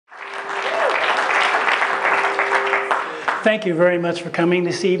Thank you very much for coming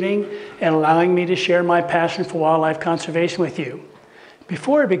this evening and allowing me to share my passion for wildlife conservation with you.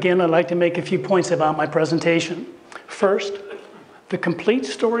 Before I begin, I'd like to make a few points about my presentation. First, the complete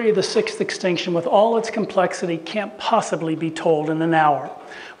story of the sixth extinction with all its complexity can't possibly be told in an hour.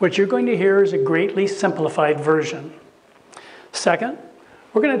 What you're going to hear is a greatly simplified version. Second,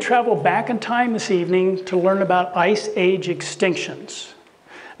 we're going to travel back in time this evening to learn about ice age extinctions.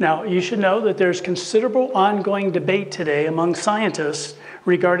 Now, you should know that there's considerable ongoing debate today among scientists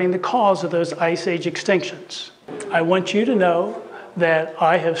regarding the cause of those ice age extinctions. I want you to know that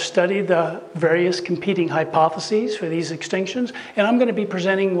I have studied the various competing hypotheses for these extinctions, and I'm going to be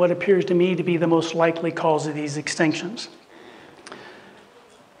presenting what appears to me to be the most likely cause of these extinctions.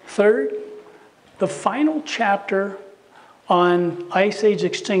 Third, the final chapter on ice age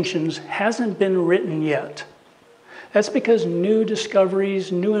extinctions hasn't been written yet. That's because new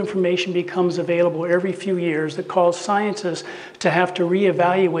discoveries, new information becomes available every few years that cause scientists to have to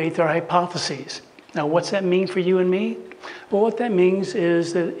reevaluate their hypotheses. Now, what's that mean for you and me? Well, what that means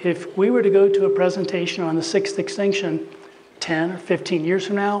is that if we were to go to a presentation on the sixth extinction 10 or 15 years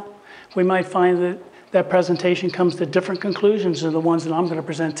from now, we might find that that presentation comes to different conclusions than the ones that I'm going to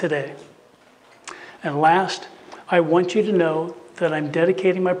present today. And last, I want you to know that I'm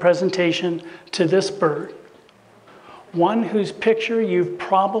dedicating my presentation to this bird. One whose picture you've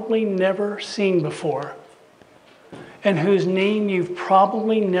probably never seen before, and whose name you've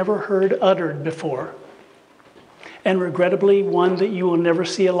probably never heard uttered before, and regrettably one that you will never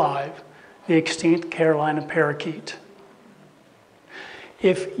see alive, the extinct Carolina parakeet.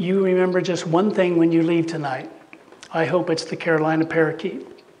 If you remember just one thing when you leave tonight, I hope it's the Carolina parakeet.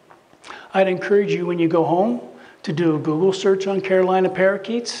 I'd encourage you when you go home to do a Google search on Carolina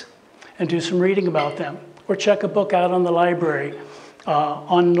parakeets and do some reading about them. Or check a book out on the library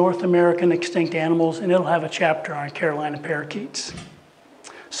on North American extinct animals, and it'll have a chapter on Carolina parakeets.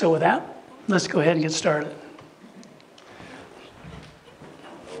 So with that, let's go ahead and get started.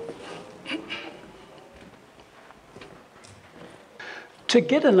 To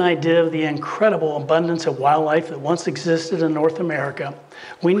get an idea of the incredible abundance of wildlife that once existed in North America,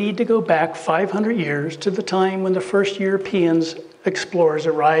 we need to go back 500 years to the time when the first European explorers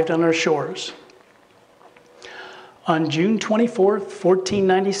arrived on our shores. On June 24,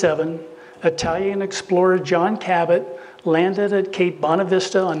 1497, Italian explorer John Cabot landed at Cape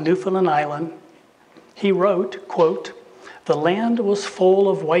Bonavista on Newfoundland Island. He wrote, quote, "The land was full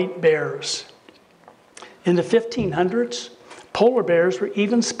of white bears." In the 1500s, polar bears were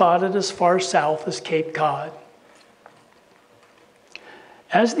even spotted as far south as Cape Cod.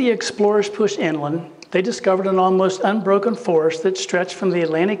 As the explorers pushed inland, they discovered an almost unbroken forest that stretched from the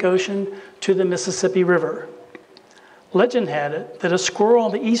Atlantic Ocean to the Mississippi River. Legend had it that a squirrel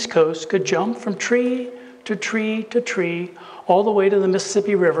on the East Coast could jump from tree to tree to tree all the way to the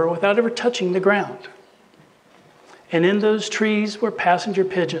Mississippi River without ever touching the ground. And in those trees were passenger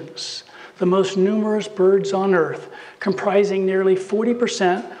pigeons, the most numerous birds on Earth, comprising nearly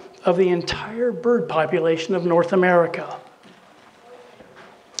 40% of the entire bird population of North America.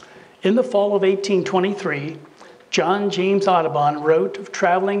 In the fall of 1823, John James Audubon wrote of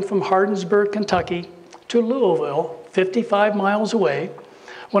traveling from Hardinsburg, Kentucky to Louisville, 55 miles away,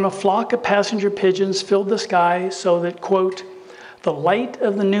 when a flock of passenger pigeons filled the sky so that, quote, "the light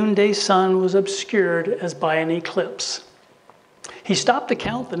of the noonday sun was obscured as by an eclipse." He stopped to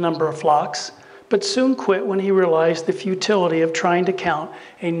count the number of flocks, but soon quit when he realized the futility of trying to count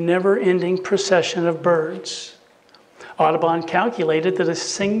a never-ending procession of birds. Audubon calculated that a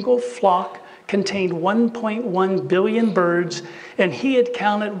single flock contained 1.1 billion birds, and he had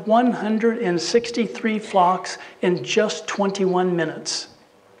counted 163 flocks in just 21 minutes.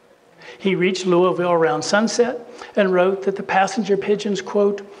 He reached Louisville around sunset and wrote that the passenger pigeons,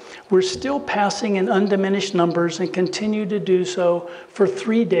 quote, "were still passing in undiminished numbers and continued to do so for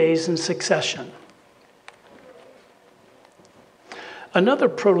 3 days in succession." Another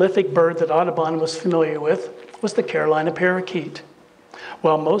prolific bird that Audubon was familiar with was the Carolina parakeet.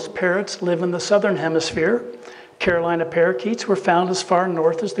 While most parrots live in the southern hemisphere, Carolina parakeets were found as far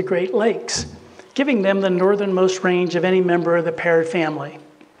north as the Great Lakes, giving them the northernmost range of any member of the parrot family.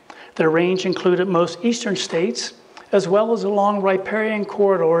 Their range included most eastern states, as well as along riparian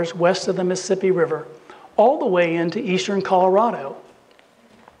corridors west of the Mississippi River, all the way into eastern Colorado.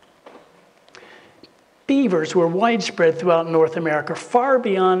 Beavers were widespread throughout North America, far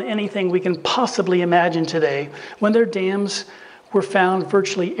beyond anything we can possibly imagine today, when their dams were found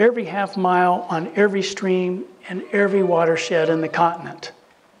virtually every half mile on every stream and every watershed in the continent.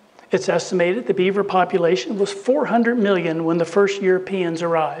 It's estimated the beaver population was 400 million when the first Europeans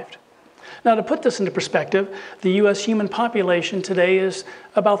arrived. Now, to put this into perspective, the U.S. human population today is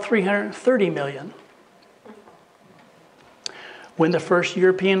about 330 million. When the first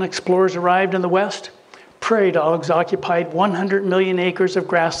European explorers arrived in the West, prairie dogs occupied 100 million acres of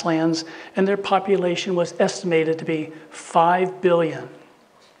grasslands, and their population was estimated to be 5 billion.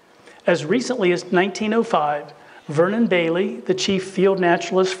 As recently as 1905, Vernon Bailey, the chief field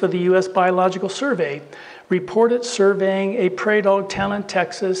naturalist for the U.S. Biological Survey, reported surveying a prairie dog town in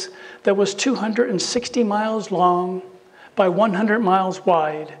Texas that was 260 miles long by 100 miles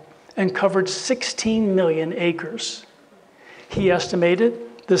wide and covered 16 million acres. He estimated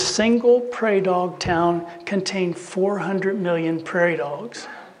the single prairie dog town contained 400 million prairie dogs.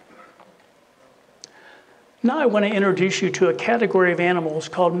 Now I want to introduce you to a category of animals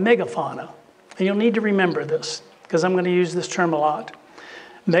called megafauna. And you'll need to remember this, because I'm going to use this term a lot.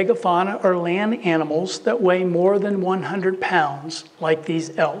 Megafauna are land animals that weigh more than 100 pounds, like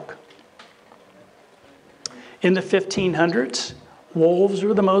these elk. In the 1500s, wolves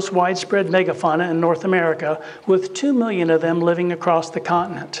were the most widespread megafauna in North America, with 2 million of them living across the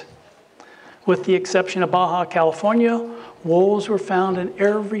continent. With the exception of Baja California, wolves were found in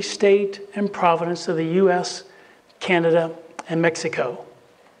every state and province of the US, Canada, and Mexico.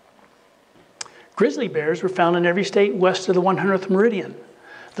 Grizzly bears were found in every state west of the 100th meridian.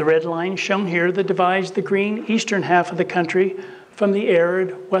 The red line shown here that divides the green eastern half of the country from the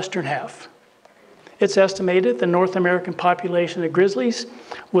arid western half. It's estimated the North American population of grizzlies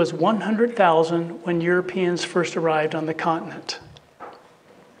was 100,000 when Europeans first arrived on the continent.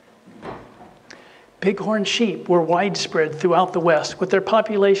 Bighorn sheep were widespread throughout the West, with their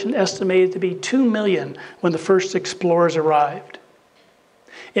population estimated to be 2 million when the first explorers arrived.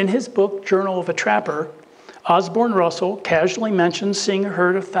 In his book, Journal of a Trapper, Osborne Russell casually mentions seeing a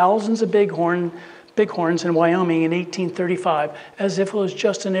herd of thousands of bighorns in Wyoming in 1835, as if it was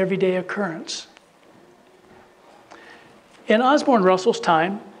just an everyday occurrence. In Osborne Russell's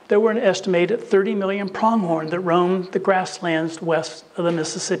time, there were an estimated 30 million pronghorn that roamed the grasslands west of the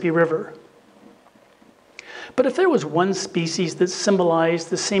Mississippi River. But if there was one species that symbolized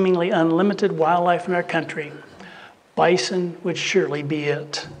the seemingly unlimited wildlife in our country, bison would surely be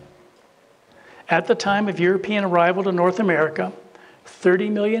it. At the time of European arrival to North America, 30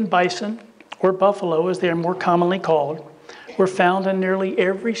 million bison, or buffalo as they are more commonly called, were found in nearly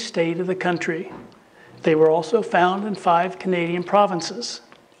every state of the country. They were also found in 5 Canadian provinces.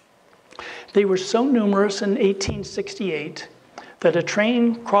 They were so numerous in 1868 that a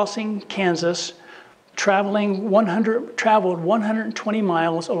train crossing Kansas traveled 120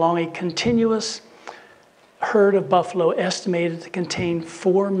 miles along a continuous herd of buffalo estimated to contain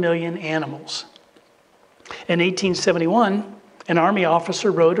 4 million animals. In 1871, an Army officer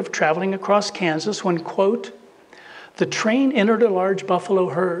wrote of traveling across Kansas when, quote, "The train entered a large buffalo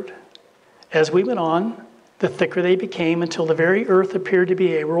herd. As we went on, the thicker they became until the very earth appeared to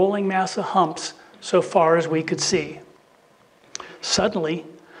be a rolling mass of humps so far as we could see. Suddenly,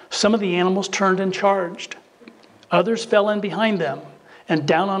 some of the animals turned and charged. Others fell in behind them, and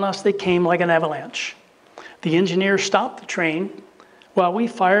down on us they came like an avalanche. The engineer stopped the train while we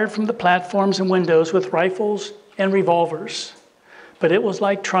fired from the platforms and windows with rifles and revolvers. But it was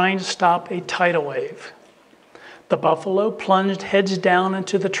like trying to stop a tidal wave. The buffalo plunged heads down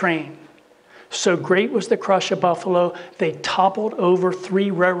into the train. So great was the crush of buffalo, they toppled over 3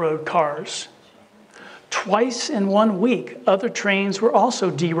 railroad cars. Twice in 1 week, other trains were also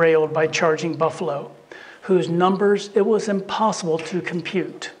derailed by charging buffalo, whose numbers it was impossible to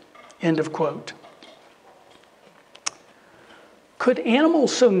compute." End of quote. Could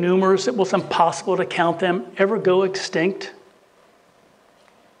animals so numerous it was impossible to count them ever go extinct?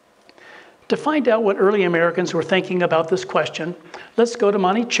 To find out what early Americans were thinking about this question, let's go to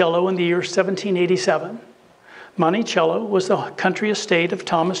Monticello in the year 1787. Monticello was the country estate of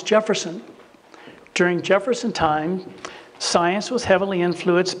Thomas Jefferson. During Jefferson's time, science was heavily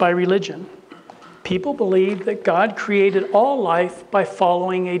influenced by religion. People believed that God created all life by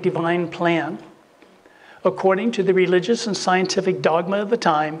following a divine plan. According to the religious and scientific dogma of the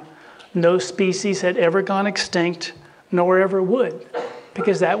time, no species had ever gone extinct, nor ever would,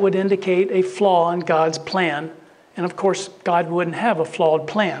 because that would indicate a flaw in God's plan. And of course, God wouldn't have a flawed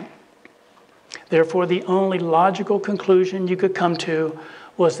plan. Therefore, the only logical conclusion you could come to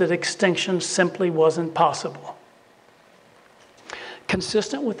was that extinction simply wasn't possible.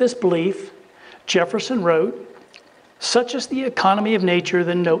 Consistent with this belief, Jefferson wrote, "Such is the economy of nature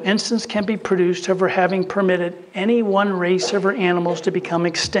that no instance can be produced of her having permitted any one race of her animals to become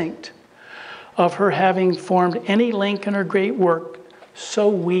extinct, of her having formed any link in her great work so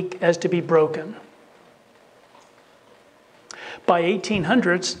weak as to be broken." By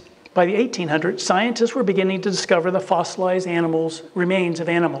 1800s, By the 1800s, scientists were beginning to discover the fossilized remains of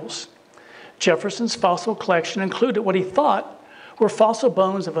animals. Jefferson's fossil collection included what he thought were fossil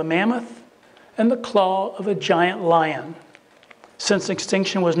bones of a mammoth and the claw of a giant lion. Since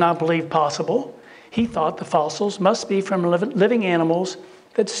extinction was not believed possible, he thought the fossils must be from living animals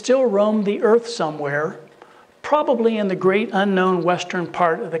that still roamed the earth somewhere, probably in the great unknown western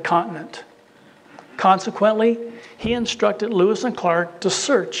part of the continent. Consequently, he instructed Lewis and Clark to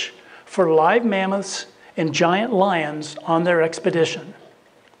search for live mammoths and giant lions on their expedition.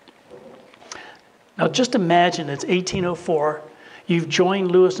 Now just imagine it's 1804, you've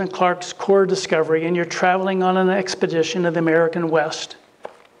joined Lewis and Clark's core discovery and you're traveling on an expedition to the American West.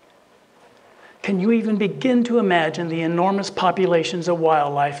 Can you even begin to imagine the enormous populations of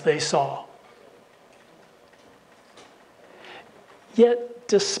wildlife they saw? Yet,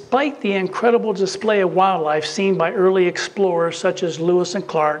 despite the incredible display of wildlife seen by early explorers such as Lewis and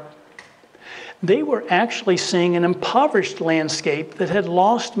Clark, they were actually seeing an impoverished landscape that had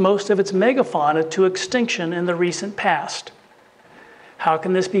lost most of its megafauna to extinction in the recent past. How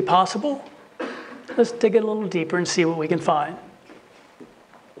can this be possible? Let's dig a little deeper and see what we can find.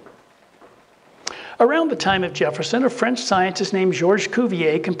 Around the time of Jefferson, a French scientist named Georges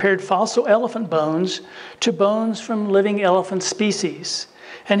Cuvier compared fossil elephant bones to bones from living elephant species.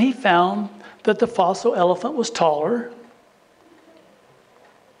 And he found that the fossil elephant was taller,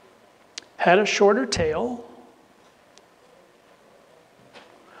 had a shorter tail,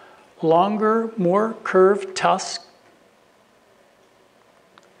 longer, more curved tusks,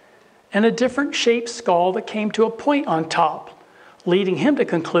 and a different shaped skull that came to a point on top, leading him to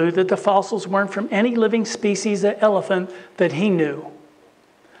conclude that the fossils weren't from any living species of elephant that he knew.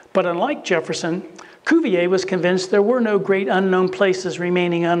 But unlike Jefferson, Cuvier was convinced there were no great unknown places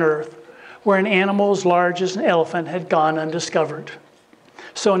remaining on Earth where an animal as large as an elephant had gone undiscovered.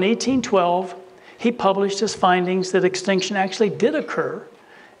 So in 1812, he published his findings that extinction actually did occur,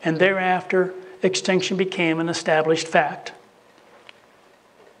 and thereafter, extinction became an established fact.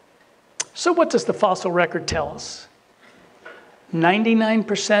 So what does the fossil record tell us?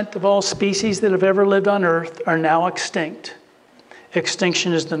 99% of all species that have ever lived on Earth are now extinct.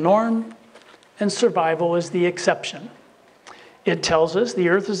 Extinction is the norm, and survival is the exception. It tells us the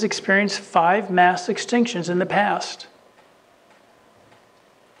Earth has experienced 5 mass extinctions in the past.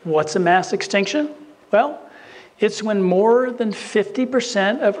 What's a mass extinction? Well, it's when more than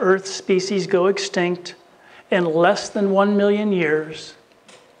 50% of Earth's species go extinct in less than 1 million years,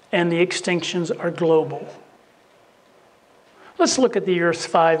 and the extinctions are global. Let's look at the Earth's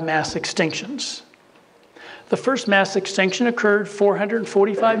 5 mass extinctions. The first mass extinction occurred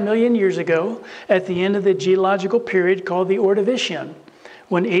 445 million years ago at the end of the geological period called the Ordovician,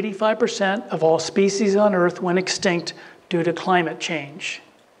 when 85% of all species on Earth went extinct due to climate change.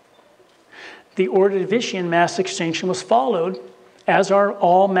 The Ordovician mass extinction was followed, as are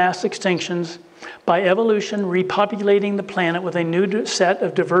all mass extinctions, by evolution repopulating the planet with a new set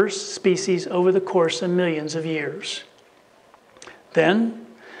of diverse species over the course of millions of years. Then,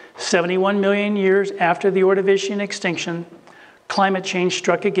 71 million years after the Ordovician extinction, climate change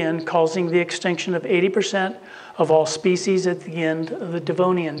struck again, causing the extinction of 80% of all species at the end of the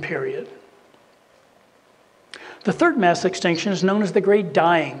Devonian period. The third mass extinction is known as the Great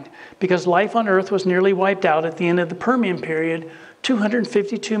Dying, because life on Earth was nearly wiped out at the end of the Permian period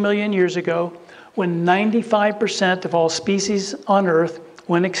 252 million years ago, when 95% of all species on Earth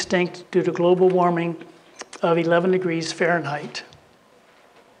went extinct due to global warming of 11 degrees Fahrenheit.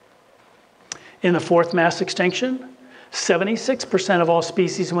 In the fourth mass extinction, 76% of all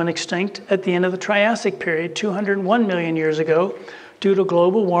species went extinct at the end of the Triassic period 201 million years ago due to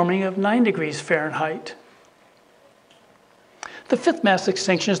global warming of 9 degrees Fahrenheit. The fifth mass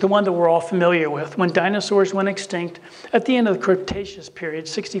extinction is the one that we're all familiar with, when dinosaurs went extinct at the end of the Cretaceous period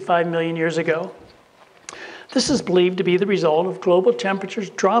 65 million years ago. This is believed to be the result of global temperatures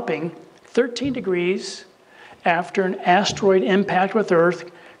dropping 13 degrees after an asteroid impact with Earth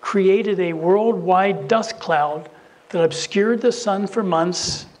created a worldwide dust cloud that obscured the sun for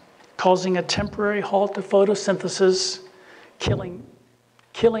months, causing a temporary halt to photosynthesis,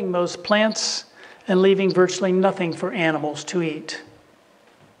 killing most plants, and leaving virtually nothing for animals to eat.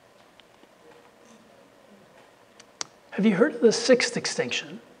 Have you heard of the sixth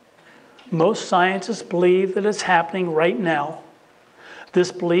extinction? Most scientists believe that it's happening right now.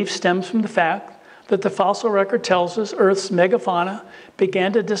 This belief stems from the fact that the fossil record tells us Earth's megafauna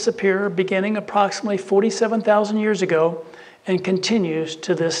began to disappear beginning approximately 47,000 years ago and continues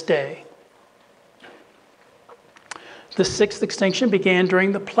to this day. The sixth extinction began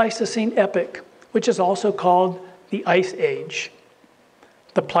during the Pleistocene epoch, which is also called the Ice Age.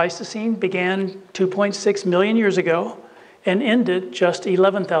 The Pleistocene began 2.6 million years ago and ended just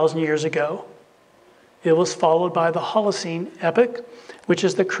 11,000 years ago. It was followed by the Holocene epoch, which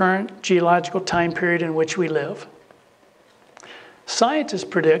is the current geological time period in which we live. Scientists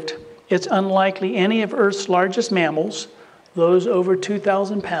predict it's unlikely any of Earth's largest mammals, those over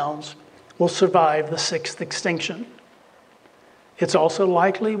 2,000 pounds, will survive the sixth extinction. It's also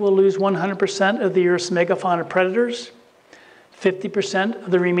likely we'll lose 100% of the Earth's megafauna predators, 50%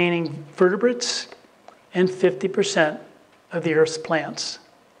 of the remaining vertebrates, and 50% of the Earth's plants.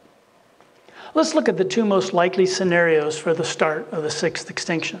 Let's look at the two most likely scenarios for the start of the sixth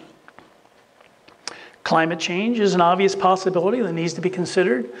extinction. Climate change is an obvious possibility that needs to be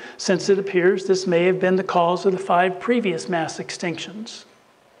considered, since it appears this may have been the cause of the 5 previous mass extinctions.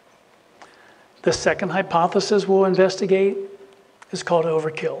 The second hypothesis we'll investigate is called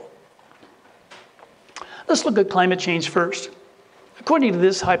overkill. Let's look at climate change first. According to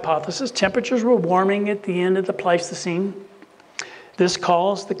this hypothesis, temperatures were warming at the end of the Pleistocene. This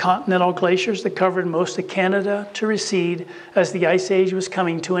caused the continental glaciers that covered most of Canada to recede as the Ice Age was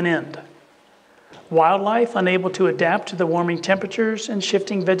coming to an end. Wildlife, unable to adapt to the warming temperatures and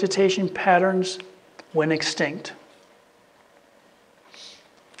shifting vegetation patterns, went extinct.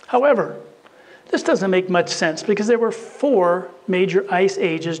 However, this doesn't make much sense because there were 4 major ice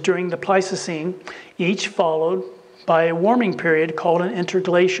ages during the Pleistocene, each followed by a warming period called an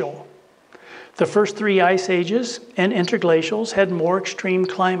interglacial. The first 3 ice ages and interglacials had more extreme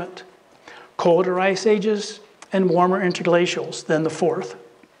climate, colder ice ages and warmer interglacials than the 4th.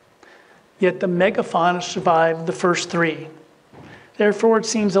 Yet the megafauna survived the first 3. Therefore, it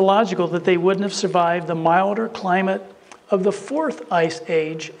seems illogical that they wouldn't have survived the milder climate of the 4th ice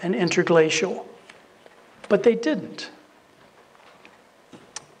age and interglacial. But they didn't.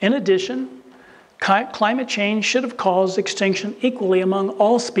 In addition, climate change should have caused extinction equally among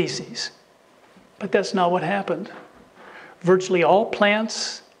all species. But that's not what happened. Virtually all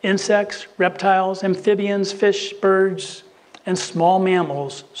plants, insects, reptiles, amphibians, fish, birds, and small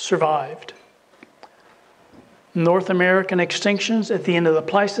mammals survived. North American extinctions at the end of the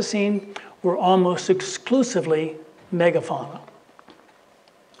Pleistocene were almost exclusively megafauna.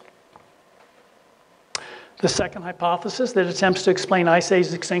 The second hypothesis that attempts to explain Ice Age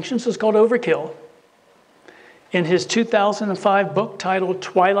extinctions is called overkill. In his 2005 book titled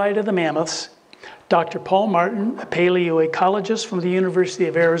Twilight of the Mammoths, Dr. Paul Martin, a paleoecologist from the University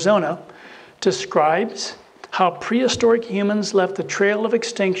of Arizona, describes how prehistoric humans left a trail of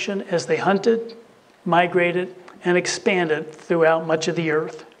extinction as they hunted, migrated, and expanded throughout much of the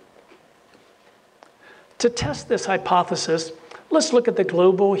Earth. To test this hypothesis, let's look at the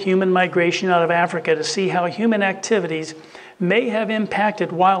global human migration out of Africa to see how human activities may have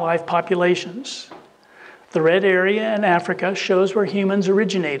impacted wildlife populations. The red area in Africa shows where humans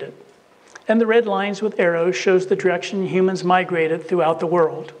originated, and the red lines with arrows shows the direction humans migrated throughout the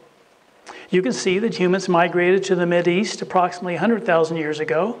world. You can see that humans migrated to the Mideast approximately 100,000 years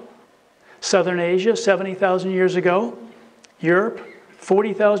ago, Southern Asia 70,000 years ago, Europe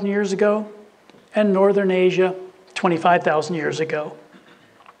 40,000 years ago, and Northern Asia 25,000 years ago.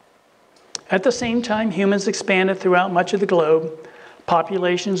 At the same time, humans expanded throughout much of the globe.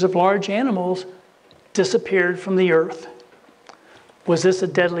 Populations of large animals disappeared from the Earth. Was this a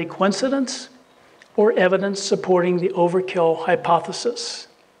deadly coincidence or evidence supporting the overkill hypothesis?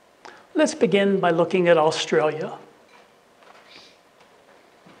 Let's begin by looking at Australia.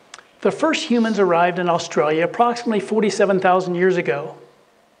 The first humans arrived in Australia approximately 47,000 years ago.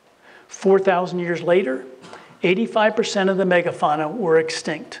 4,000 years later, 85% of the megafauna were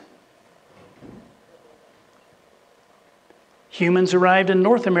extinct. Humans arrived in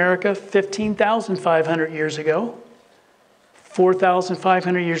North America 15,500 years ago.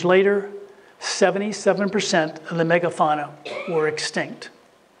 4,500 years later, 77% of the megafauna were extinct.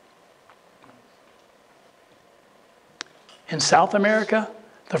 In South America,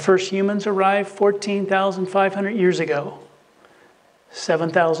 the first humans arrived 14,500 years ago.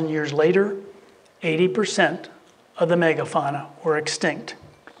 7,000 years later, 80% of the megafauna were extinct.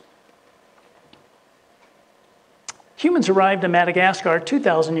 Humans arrived in Madagascar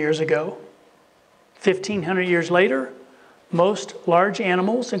 2,000 years ago. 1,500 years later, most large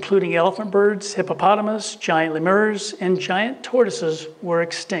animals, including elephant birds, hippopotamus, giant lemurs, and giant tortoises, were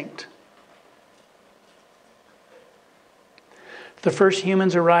extinct. The first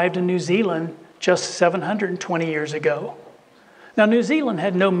humans arrived in New Zealand just 720 years ago. Now, New Zealand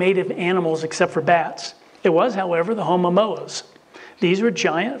had no native animals except for bats. It was, however, the home of moas. These were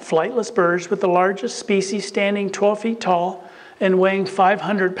giant, flightless birds with the largest species standing 12 feet tall and weighing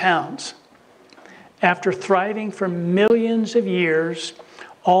 500 pounds. After thriving for millions of years,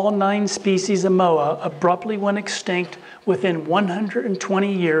 All 9 species of moa abruptly went extinct within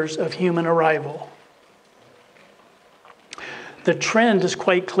 120 years of human arrival. The trend is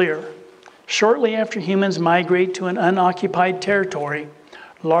quite clear. Shortly after humans migrate to an unoccupied territory,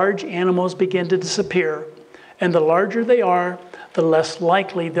 large animals begin to disappear, and the larger they are, the less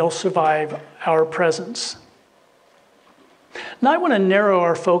likely they'll survive our presence. Now I want to narrow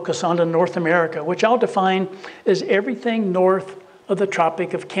our focus onto North America, which I'll define as everything north of the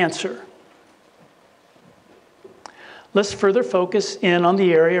Tropic of Cancer. Let's further focus in on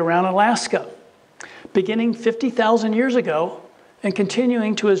the area around Alaska. Beginning 50,000 years ago and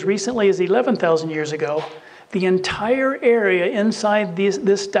continuing to as recently as 11,000 years ago, the entire area inside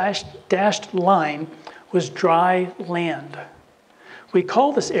this dashed line was dry land. We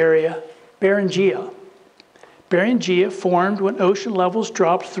call this area Beringia. Beringia formed when ocean levels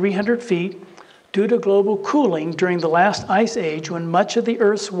dropped 300 feet due to global cooling during the last ice age, when much of the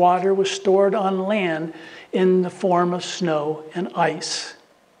Earth's water was stored on land in the form of snow and ice.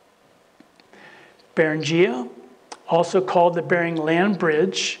 Beringia, also called the Bering Land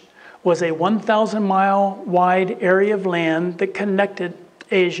Bridge, was a 1,000-mile wide area of land that connected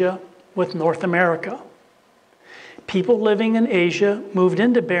Asia with North America. People living in Asia moved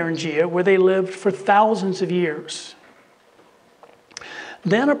into Beringia, where they lived for thousands of years.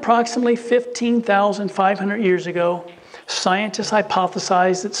 Then, approximately 15,500 years ago, scientists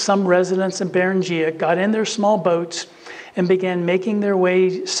hypothesized that some residents in Beringia got in their small boats and began making their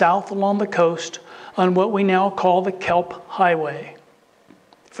way south along the coast on what we now call the Kelp Highway.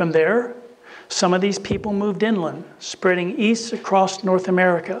 From there, some of these people moved inland, spreading east across North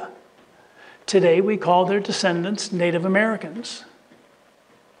America. Today, we call their descendants Native Americans.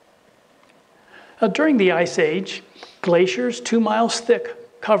 Now, during the Ice Age, glaciers 2 miles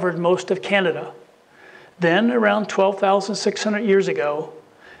thick covered most of Canada. Then, around 12,600 years ago,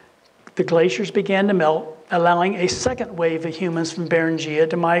 the glaciers began to melt, allowing a second wave of humans from Beringia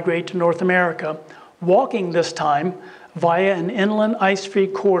to migrate to North America, walking this time via an inland ice-free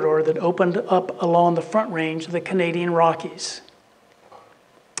corridor that opened up along the Front Range of the Canadian Rockies.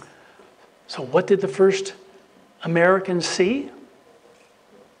 So what did the first Americans see?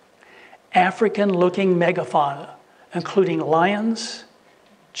 African-looking megafauna, including lions,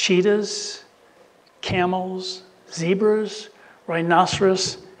 cheetahs, camels, zebras,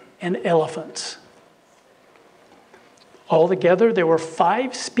 rhinoceros, and elephants. Altogether, there were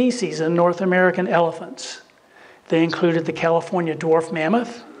 5 species of North American elephants. They included the California dwarf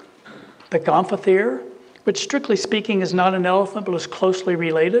mammoth, the gomphothere, which strictly speaking is not an elephant but is closely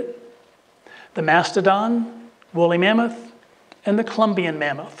related, the mastodon, woolly mammoth, and the Columbian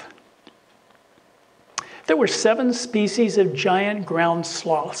mammoth. There were 7 species of giant ground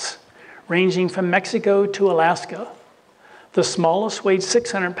sloths, ranging from Mexico to Alaska. The smallest weighed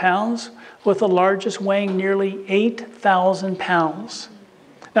 600 pounds, with the largest weighing nearly 8,000 pounds.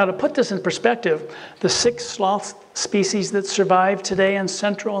 Now, to put this in perspective, the 6 sloth species that survive today in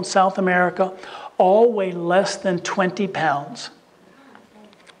Central and South America all weigh less than 20 pounds.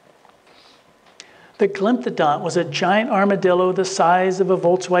 The glyptodont was a giant armadillo the size of a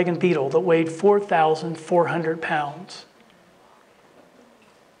Volkswagen Beetle that weighed 4,400 pounds.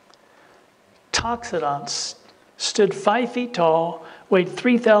 Toxodonts stood 5 feet tall, weighed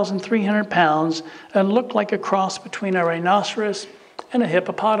 3,300 pounds, and looked like a cross between a rhinoceros and a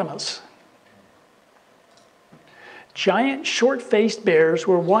hippopotamus. Giant short-faced bears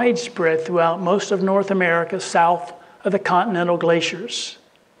were widespread throughout most of North America south of the continental glaciers.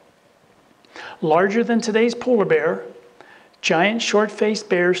 Larger than today's polar bear, giant short-faced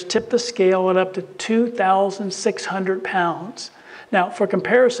bears tipped the scale at up to 2,600 pounds. Now, for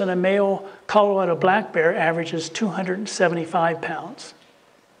comparison, a male Colorado black bear averages 275 pounds.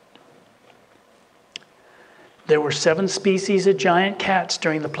 There were 7 species of giant cats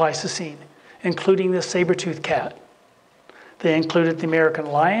during the Pleistocene, including the saber-toothed cat. They included the American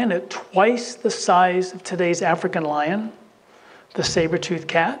lion at twice the size of today's African lion, the saber-toothed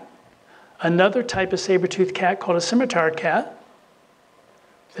cat, another type of saber-toothed cat called a scimitar cat,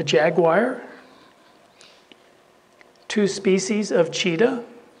 the jaguar, 2 species of cheetah,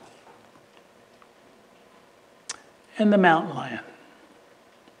 and the mountain lion.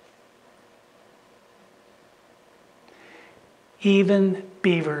 Even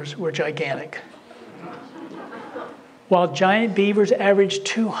beavers were gigantic. While giant beavers average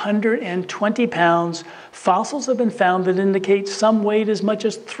 220 pounds, fossils have been found that indicate some weighed as much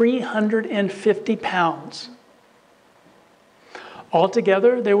as 350 pounds.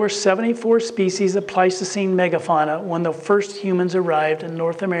 Altogether, there were 74 species of Pleistocene megafauna when the first humans arrived in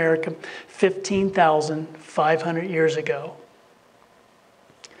North America 15,500 years ago.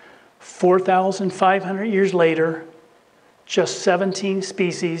 4,500 years later, just 17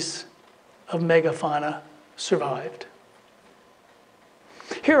 species of megafauna survived.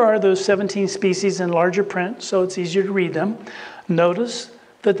 Here are those 17 species in larger print, so it's easier to read them. Notice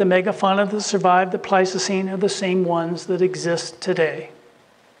that the megafauna that survived the Pleistocene are the same ones that exist today.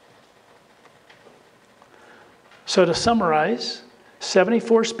 So to summarize,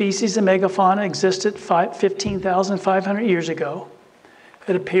 74 species of megafauna existed 15,500 years ago.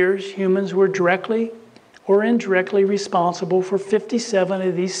 It appears humans were directly or indirectly responsible for 57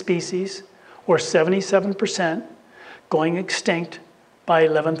 of these species, or 77%, going extinct by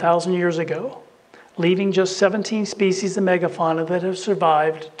 11,000 years ago, leaving just 17 species of megafauna that have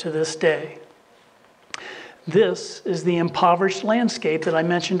survived to this day. This is the impoverished landscape that I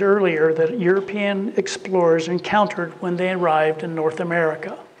mentioned earlier that European explorers encountered when they arrived in North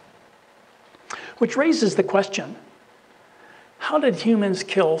America. Which raises the question, how did humans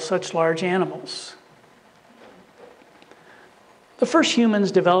kill such large animals? The first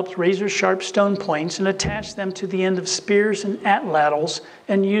humans developed razor-sharp stone points and attached them to the end of spears and atlatls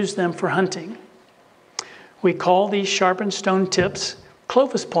and used them for hunting. We call these sharpened stone tips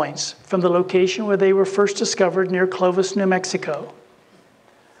Clovis points from the location where they were first discovered near Clovis, New Mexico.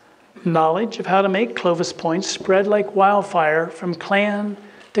 Knowledge of how to make Clovis points spread like wildfire from clan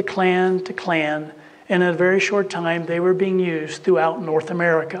to clan to clan, and in a very short time they were being used throughout North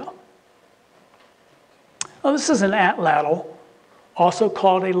America. Well, this is an atlatl, also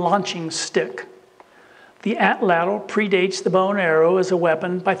called a launching stick. The atlatl predates the bow and arrow as a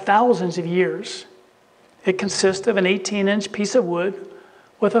weapon by thousands of years. It consists of an 18-inch piece of wood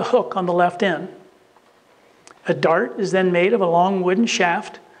with a hook on the left end. A dart is then made of a long wooden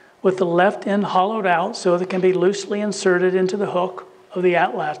shaft with the left end hollowed out so that it can be loosely inserted into the hook of the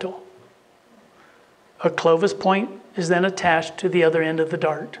atlatl. A Clovis point is then attached to the other end of the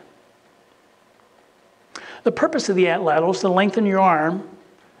dart. The purpose of the atlatl is to lengthen your arm,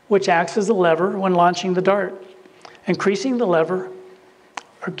 which acts as a lever when launching the dart. Increasing the length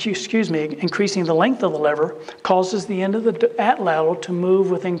of the lever causes the end of the atlatl to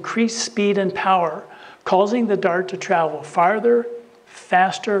move with increased speed and power, causing the dart to travel farther,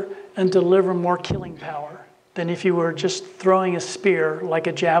 faster, and deliver more killing power than if you were just throwing a spear like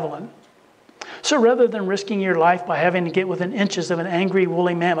a javelin. So rather than risking your life by having to get within inches of an angry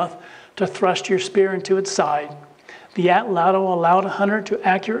woolly mammoth to thrust your spear into its side, the atlatl allowed a hunter to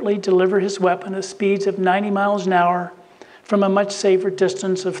accurately deliver his weapon at speeds of 90 miles an hour from a much safer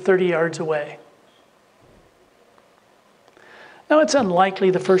distance of 30 yards away. Now, it's unlikely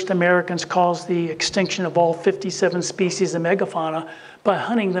the first Americans caused the extinction of all 57 species of megafauna by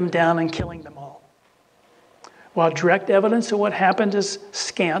hunting them down and killing them all. While direct evidence of what happened is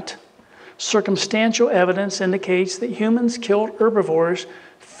scant, circumstantial evidence indicates that humans killed herbivores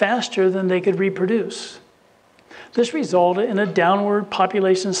faster than they could reproduce. This resulted in a downward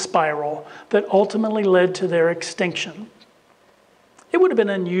population spiral that ultimately led to their extinction. It would have been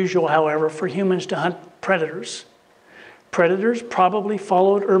unusual, however, for humans to hunt predators. Predators probably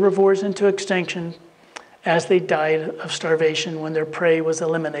followed herbivores into extinction as they died of starvation when their prey was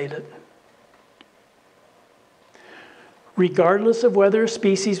eliminated. Regardless of whether a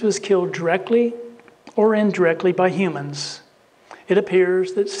species was killed directly or indirectly by humans, it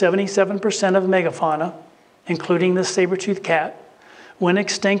appears that 77% of megafauna, including the saber-toothed cat, went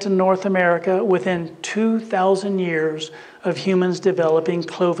extinct in North America within 2,000 years of humans developing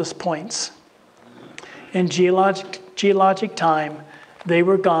Clovis points. In geologic time, they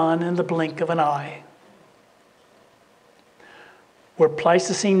were gone in the blink of an eye. Were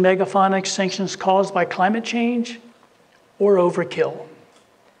Pleistocene megafauna extinctions caused by climate change or overkill?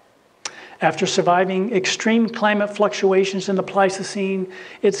 After surviving extreme climate fluctuations in the Pleistocene,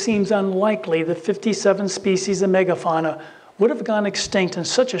 it seems unlikely that 57 species of megafauna would have gone extinct in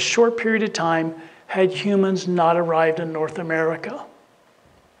such a short period of time had humans not arrived in North America.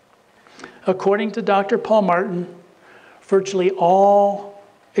 According to Dr. Paul Martin, virtually all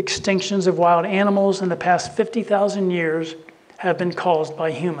extinctions of wild animals in the past 50,000 years have been caused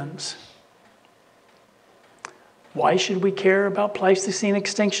by humans. Why should we care about Pleistocene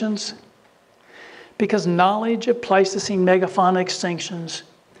extinctions? Because knowledge of Pleistocene megafauna extinctions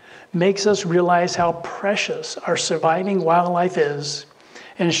makes us realize how precious our surviving wildlife is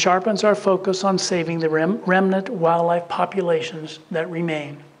and sharpens our focus on saving the remnant wildlife populations that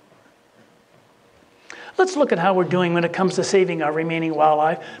remain. Let's look at how we're doing when it comes to saving our remaining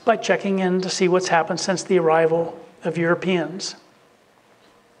wildlife by checking in to see what's happened since the arrival of Europeans.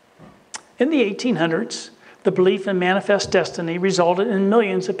 In the 1800s, the belief in manifest destiny resulted in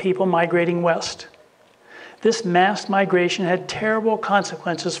millions of people migrating west. This mass migration had terrible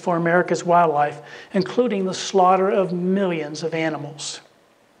consequences for America's wildlife, including the slaughter of millions of animals.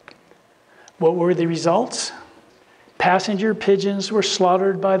 What were the results? Passenger pigeons were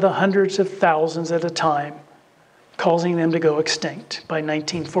slaughtered by the hundreds of thousands at a time, causing them to go extinct by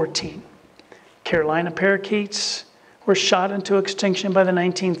 1914. Carolina parakeets were shot into extinction by the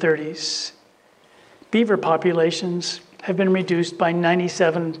 1930s. Beaver populations have been reduced by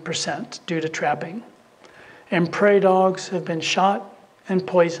 97% due to trapping. And prairie dogs have been shot and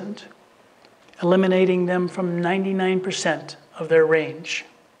poisoned, eliminating them from 99% of their range.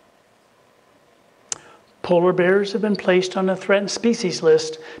 Polar bears have been placed on the threatened species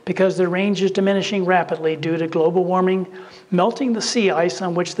list because their range is diminishing rapidly due to global warming, melting the sea ice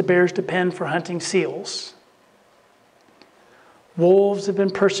on which the bears depend for hunting seals. Wolves have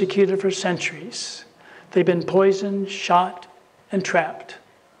been persecuted for centuries. They've been poisoned, shot, and trapped.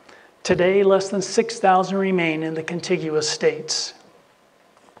 Today, less than 6,000 remain in the contiguous states.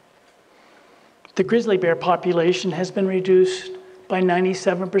 The grizzly bear population has been reduced by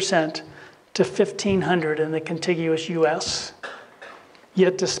 97% to 1,500 in the contiguous U.S.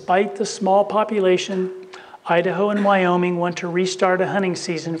 Yet despite the small population, Idaho and Wyoming want to restart a hunting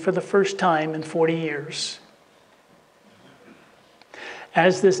season for the first time in 40 years.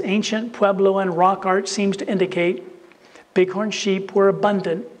 As this ancient Pueblo and rock art seems to indicate, bighorn sheep were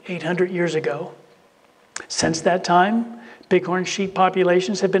abundant 800 years ago. Since that time, bighorn sheep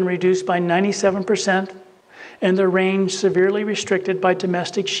populations have been reduced by 97% and their range severely restricted by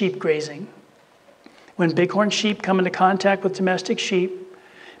domestic sheep grazing. When bighorn sheep come into contact with domestic sheep,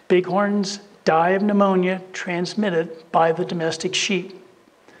 bighorns die of pneumonia transmitted by the domestic sheep.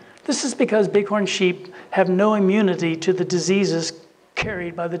 This is because bighorn sheep have no immunity to the diseases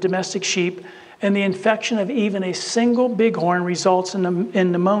carried by the domestic sheep, and the infection of even a single bighorn results in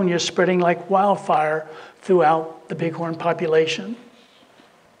pneumonia spreading like wildfire throughout the bighorn population.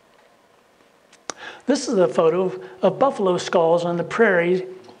 This is a photo of buffalo skulls on the prairie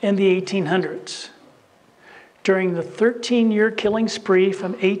in the 1800s. During the 13-year killing spree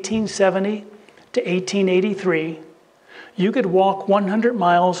from 1870 to 1883, you could walk 100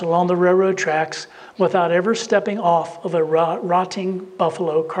 miles along the railroad tracks without ever stepping off of a rotting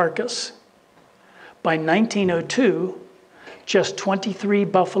buffalo carcass. By 1902, just 23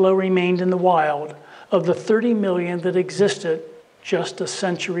 buffalo remained in the wild of the 30 million that existed just a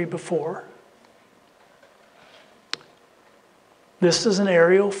century before. This is an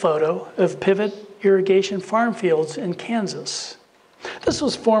aerial photo of pivot irrigation farm fields in Kansas. This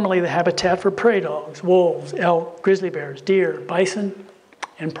was formerly the habitat for prairie dogs, wolves, elk, grizzly bears, deer, bison,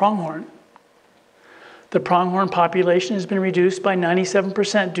 and pronghorn. The pronghorn population has been reduced by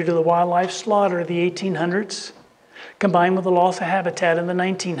 97% due to the wildlife slaughter of the 1800s, combined with the loss of habitat in the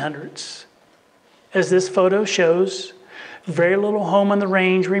 1900s. As this photo shows, very little home on the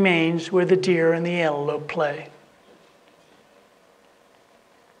range remains where the deer and the antelope play.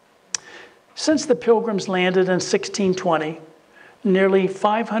 Since the Pilgrims landed in 1620, nearly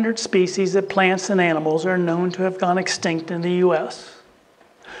 500 species of plants and animals are known to have gone extinct in the U.S.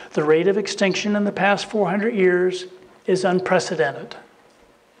 The rate of extinction in the past 400 years is unprecedented.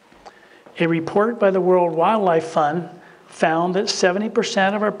 A report by the World Wildlife Fund found that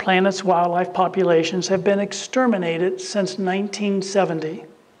 70% of our planet's wildlife populations have been exterminated since 1970.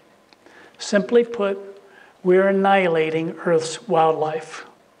 Simply put, we're annihilating Earth's wildlife.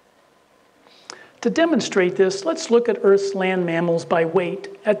 To demonstrate this, let's look at Earth's land mammals by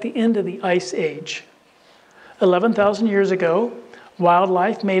weight at the end of the Ice Age. 11,000 years ago,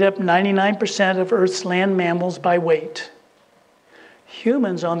 wildlife made up 99% of Earth's land mammals by weight.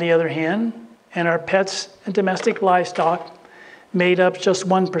 Humans, on the other hand, and our pets and domestic livestock made up just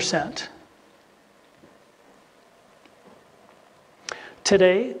 1%.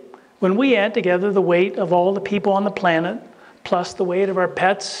 Today, when we add together the weight of all the people on the planet, plus the weight of our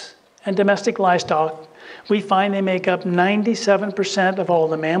pets and domestic livestock, we find they make up 97% of all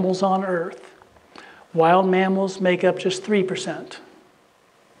the mammals on Earth. Wild mammals make up just 3%.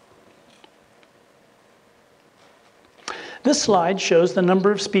 This slide shows the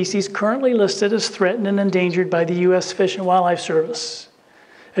number of species currently listed as threatened and endangered by the U.S. Fish and Wildlife Service.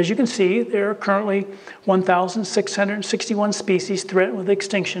 As you can see, there are currently 1,661 species threatened with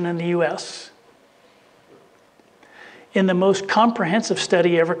extinction in the U.S. In the most comprehensive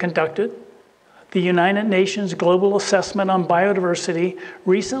study ever conducted, the United Nations Global Assessment on Biodiversity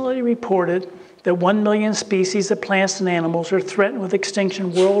recently reported that 1 million species of plants and animals are threatened with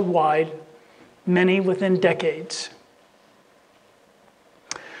extinction worldwide, many within decades.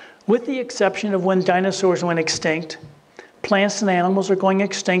 With the exception of when dinosaurs went extinct, plants and animals are going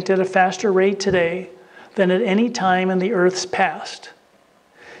extinct at a faster rate today than at any time in the Earth's past.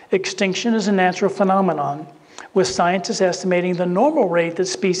 Extinction is a natural phenomenon, with scientists estimating the normal rate that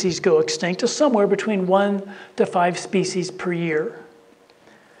species go extinct is somewhere between 1 to 5 species per year.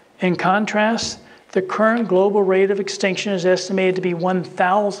 In contrast, the current global rate of extinction is estimated to be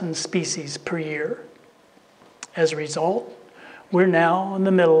 1,000 species per year. As a result, we're now in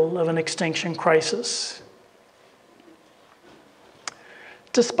the middle of an extinction crisis.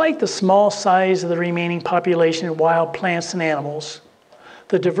 Despite the small size of the remaining population of wild plants and animals,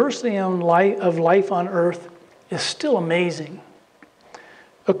 the diversity of life on Earth is still amazing.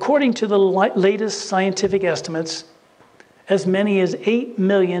 According to the latest scientific estimates, as many as 8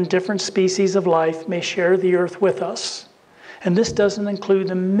 million different species of life may share the Earth with us. And this doesn't include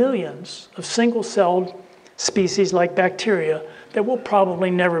the millions of single-celled species like bacteria that we'll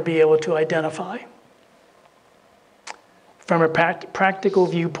probably never be able to identify. From a practical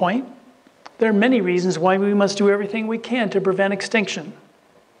viewpoint, there are many reasons why we must do everything we can to prevent extinction.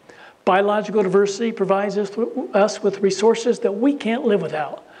 Biological diversity provides us with resources that we can't live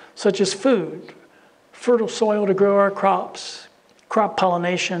without, such as food, fertile soil to grow our crops, crop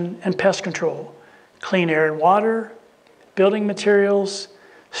pollination and pest control, clean air and water, building materials,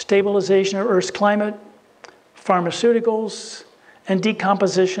 stabilization of Earth's climate, pharmaceuticals, and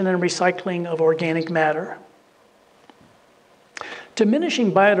decomposition and recycling of organic matter.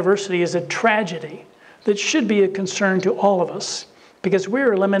 Diminishing biodiversity is a tragedy that should be a concern to all of us, because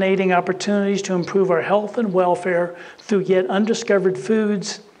we're eliminating opportunities to improve our health and welfare through yet undiscovered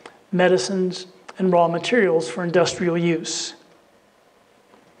foods, medicines, and raw materials for industrial use.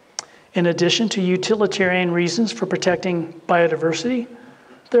 In addition to utilitarian reasons for protecting biodiversity,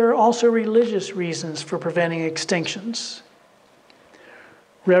 there are also religious reasons for preventing extinctions.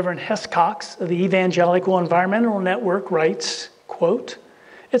 Reverend Hess Cox of the Evangelical Environmental Network writes, quote,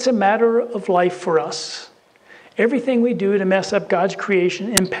 "It's a matter of life for us. Everything we do to mess up God's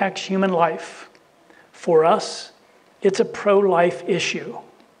creation impacts human life. For us, it's a pro-life issue."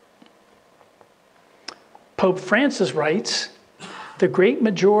 Pope Francis writes, "The great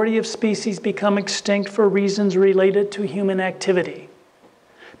majority of species become extinct for reasons related to human activity.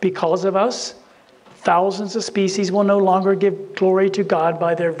 Because of us, thousands of species will no longer give glory to God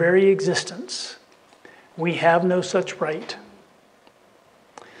by their very existence. We have no such right."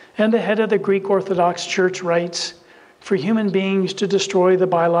 And the head of the Greek Orthodox Church writes, "For human beings to destroy the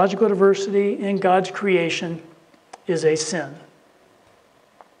biological diversity in God's creation is a sin."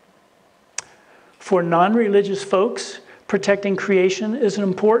 For non-religious folks, protecting creation is an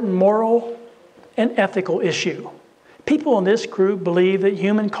important moral and ethical issue. People in this group believe that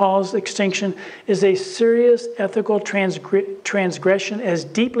human-caused extinction is a serious ethical transgression as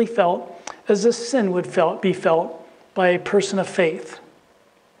deeply felt as a sin would be felt by a person of faith.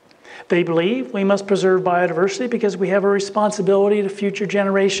 They believe we must preserve biodiversity because we have a responsibility to future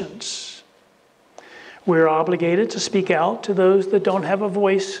generations. We're obligated to speak out to those that don't have a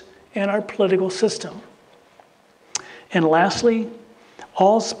voice in our political system. And lastly,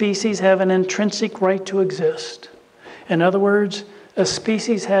 all species have an intrinsic right to exist. In other words, a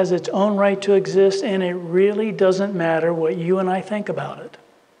species has its own right to exist, and it really doesn't matter what you and I think about it.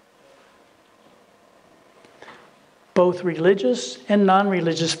 Both religious and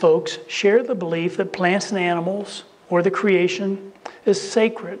non-religious folks share the belief that plants and animals, or the creation, is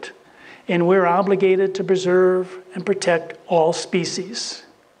sacred, and we're obligated to preserve and protect all species.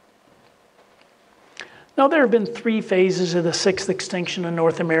 Now, there have been 3 phases of the 6th extinction in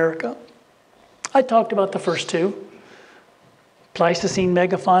North America. I talked about the first 2, Pleistocene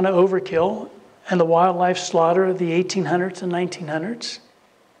megafauna overkill and the wildlife slaughter of the 1800s and 1900s.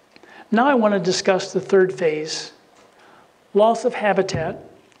 Now I want to discuss the 3rd phase, loss of habitat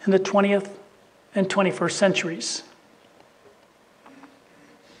in the 20th and 21st centuries.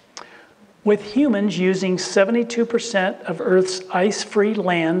 With humans using 72% of Earth's ice-free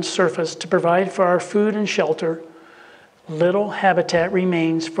land surface to provide for our food and shelter, little habitat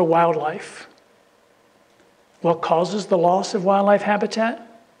remains for wildlife. What causes the loss of wildlife habitat?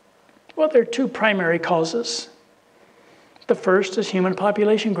 Well, there are 2 primary causes. The first is human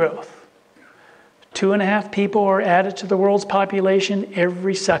population growth. 2.5 people are added to the world's population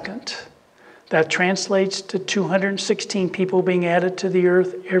every second. That translates to 216 people being added to the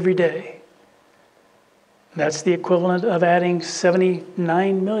Earth every day. That's the equivalent of adding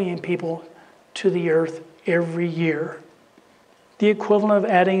 79 million people to the Earth every year. The equivalent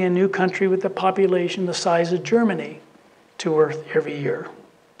of adding a new country with a population the size of Germany to Earth every year.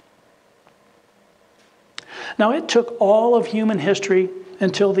 Now, it took all of human history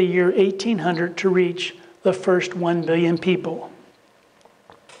until the year 1800 to reach the first 1 billion people.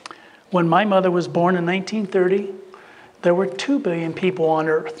 When my mother was born in 1930, there were 2 billion people on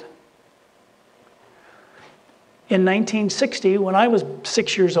Earth. In 1960, when I was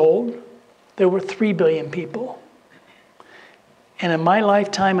 6 years old, there were 3 billion people. And in my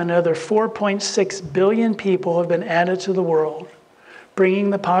lifetime, another 4.6 billion people have been added to the world, bringing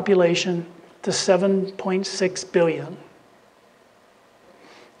the population to 7.6 billion.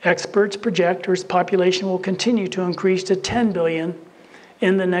 Experts project Earth's population will continue to increase to 10 billion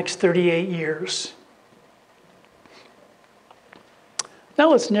in the next 38 years.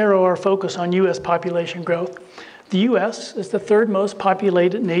 Now let's narrow our focus on U.S. population growth. The U.S. is the third most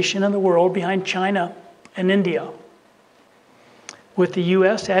populated nation in the world behind China and India. With the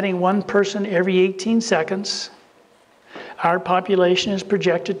U.S. adding 1 person every 18 seconds, our population is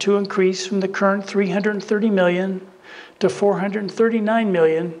projected to increase from the current 330 million to 439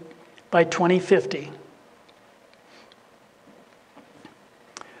 million by 2050.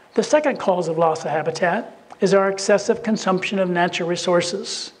 The second cause of loss of habitat is our excessive consumption of natural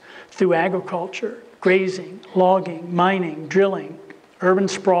resources through agriculture, grazing, logging, mining, drilling, urban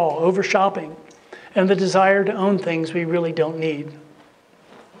sprawl, over-shopping, and the desire to own things we really don't need.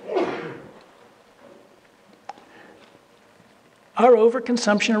 Our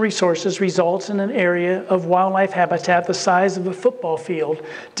overconsumption of resources results in an area of wildlife habitat the size of a football field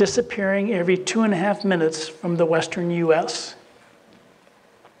disappearing every 2.5 minutes from the western U.S.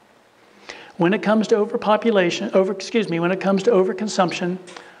 When it comes to overconsumption,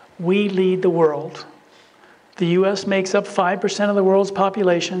 we lead the world. The U.S. makes up 5% of the world's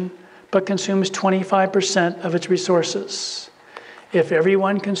population, but consumes 25% of its resources. If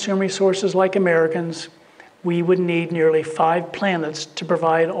everyone consumed resources like Americans, we would need nearly 5 planets to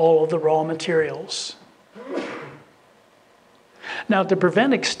provide all of the raw materials. Now, to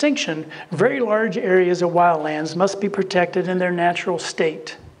prevent extinction, very large areas of wildlands must be protected in their natural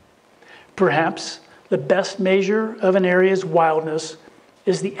state. Perhaps the best measure of an area's wildness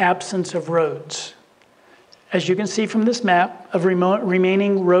is the absence of roads. As you can see from this map of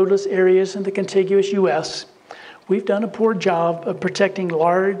remaining roadless areas in the contiguous U.S., we've done a poor job of protecting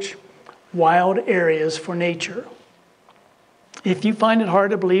large, wild areas for nature. If you find it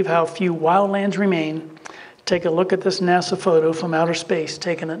hard to believe how few wildlands remain, take a look at this NASA photo from outer space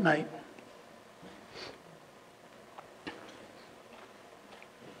taken at night.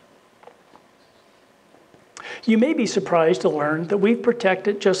 You may be surprised to learn that we've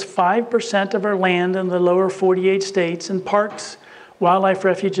protected just 5% of our land in the lower 48 states in parks, wildlife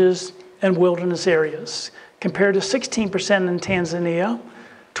refuges, and wilderness areas, compared to 16% in Tanzania,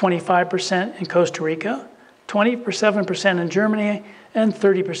 25% in Costa Rica, 27% in Germany, and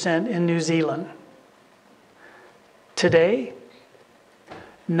 30% in New Zealand. Today,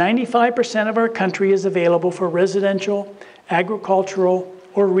 95% of our country is available for residential, agricultural,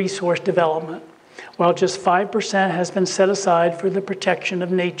 or resource development, while just 5% has been set aside for the protection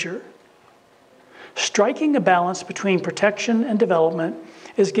of nature. Striking a balance between protection and development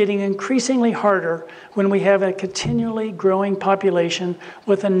is getting increasingly harder when we have a continually growing population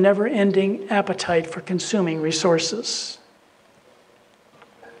with a never-ending appetite for consuming resources.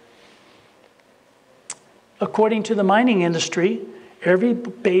 According to the mining industry, every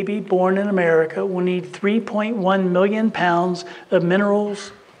baby born in America will need 3.1 million pounds of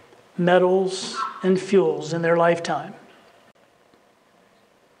minerals, metals, and fuels in their lifetime.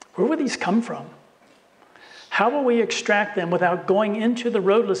 Where will these come from? How will we extract them without going into the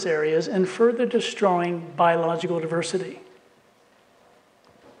roadless areas and further destroying biological diversity?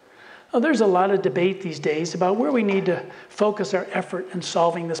 Now, there's a lot of debate these days about where we need to focus our effort in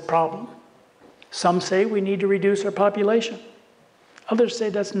solving this problem. Some say we need to reduce our population. Others say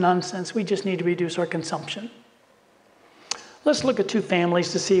that's nonsense, we just need to reduce our consumption. Let's look at 2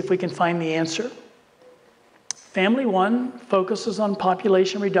 families to see if we can find the answer. Family 1 focuses on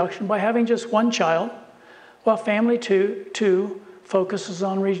population reduction by having just 1 child, while family 2 focuses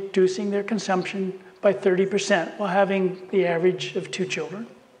on reducing their consumption by 30% while having the average of 2 children.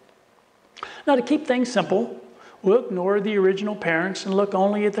 Now, to keep things simple, we'll ignore the original parents and look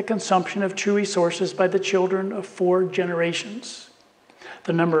only at the consumption of true resources by the children of 4 generations.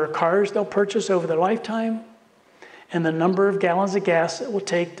 The number of cars they'll purchase over their lifetime, and the number of gallons of gas it will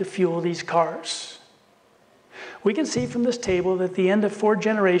take to fuel these cars. We can see from this table that at the end of 4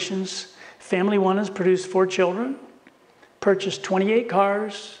 generations, family 1 has produced 4 children, purchased 28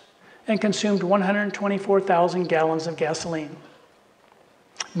 cars, and consumed 124,000 gallons of gasoline.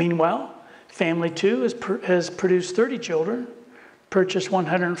 Meanwhile, family 2 has produced 30 children, purchased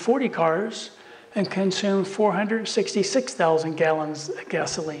 140 cars, and consumed 466,000 gallons of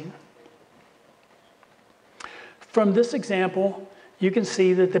gasoline. From this example, you can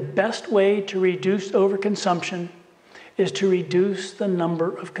see that the best way to reduce overconsumption is to reduce the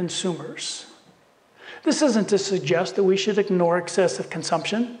number of consumers. This isn't to suggest that we should ignore excessive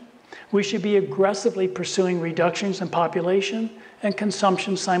consumption. We should be aggressively pursuing reductions in population and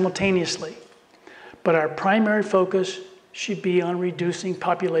consumption simultaneously. But our primary focus should be on reducing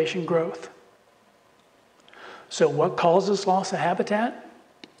population growth. So what causes loss of habitat?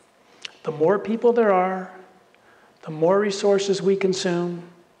 The more people there are, the more resources we consume,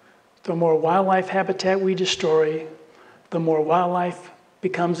 the more wildlife habitat we destroy, the more wildlife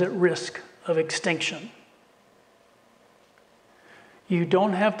becomes at risk of extinction. You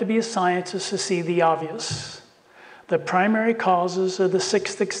don't have to be a scientist to see the obvious. The primary causes of the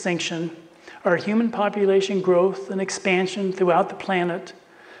sixth extinction are human population growth and expansion throughout the planet,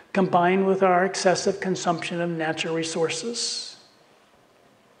 combined with our excessive consumption of natural resources.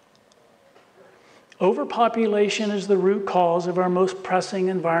 Overpopulation is the root cause of our most pressing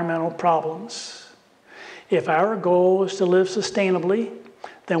environmental problems. If our goal is to live sustainably,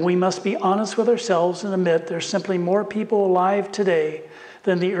 then we must be honest with ourselves and admit there's simply more people alive today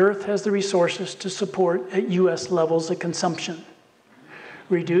than the Earth has the resources to support at US levels of consumption.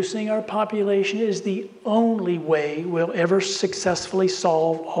 Reducing our population is the only way we'll ever successfully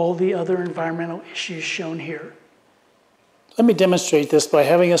solve all the other environmental issues shown here. Let me demonstrate this by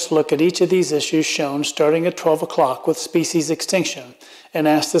having us look at each of these issues shown starting at 12 o'clock with species extinction and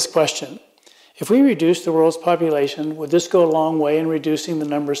ask this question. If we reduce the world's population, would this go a long way in reducing the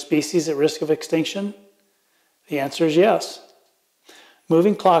number of species at risk of extinction? The answer is yes.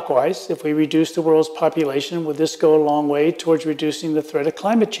 Moving clockwise, if we reduce the world's population, would this go a long way towards reducing the threat of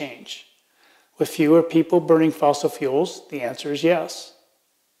climate change? With fewer people burning fossil fuels, the answer is yes.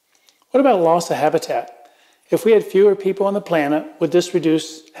 What about loss of habitat? If we had fewer people on the planet, would this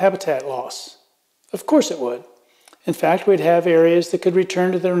reduce habitat loss? Of course it would. In fact, we'd have areas that could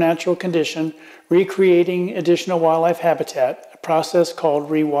return to their natural condition, recreating additional wildlife habitat, a process called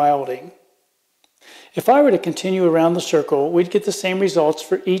rewilding. If I were to continue around the circle, we'd get the same results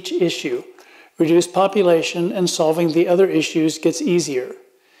for each issue. Reduced population and solving the other issues gets easier.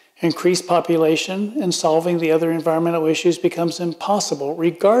 Increased population and solving the other environmental issues becomes impossible,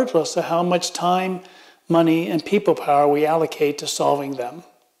 regardless of how much time, money, and people power we allocate to solving them.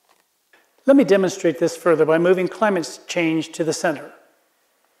 Let me demonstrate this further by moving climate change to the center.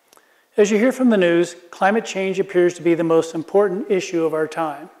 As you hear from the news, climate change appears to be the most important issue of our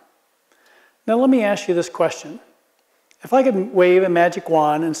time. Now let me ask you this question. If I could wave a magic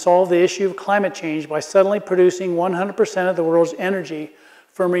wand and solve the issue of climate change by suddenly producing 100% of the world's energy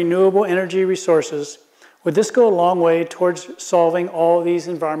from renewable energy resources, would this go a long way towards solving all these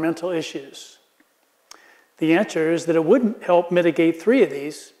environmental issues? The answer is that it wouldn't help mitigate 3 of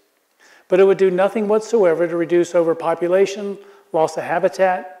these, but it would do nothing whatsoever to reduce overpopulation, loss of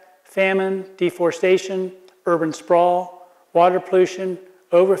habitat, famine, deforestation, urban sprawl, water pollution,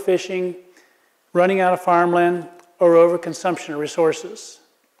 overfishing, running out of farmland, or overconsumption of resources.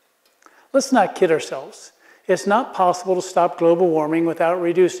 Let's not kid ourselves. It's not possible to stop global warming without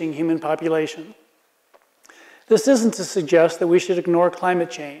reducing human population. This isn't to suggest that we should ignore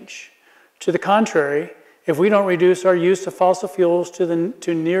climate change. To the contrary, if we don't reduce our use of fossil fuels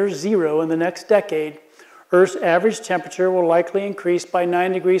to near zero in the next decade, Earth's average temperature will likely increase by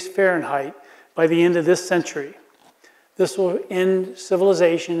 9 degrees Fahrenheit by the end of this century. This will end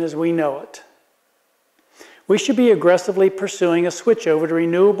civilization as we know it. We should be aggressively pursuing a switch over to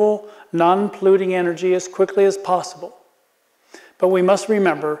renewable, non-polluting energy as quickly as possible. But we must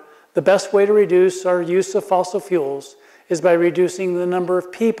remember the best way to reduce our use of fossil fuels is by reducing the number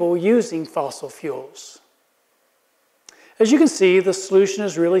of people using fossil fuels. As you can see, the solution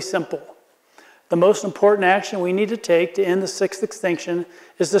is really simple. The most important action we need to take to end the sixth extinction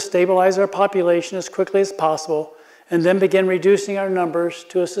is to stabilize our population as quickly as possible and then begin reducing our numbers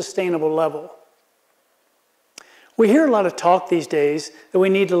to a sustainable level. We hear a lot of talk these days that we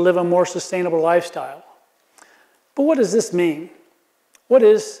need to live a more sustainable lifestyle. But what does this mean? What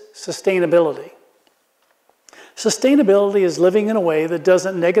is sustainability? Sustainability is living in a way that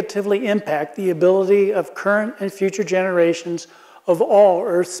doesn't negatively impact the ability of current and future generations of all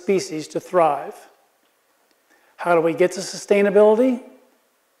Earth species to thrive. How do we get to sustainability?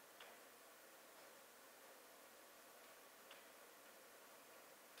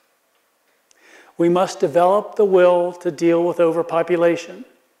 We must develop the will to deal with overpopulation.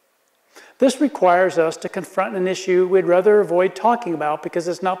 This requires us to confront an issue we'd rather avoid talking about because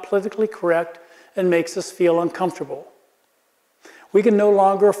it's not politically correct and makes us feel uncomfortable. We can no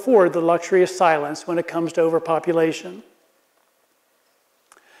longer afford the luxury of silence when it comes to overpopulation.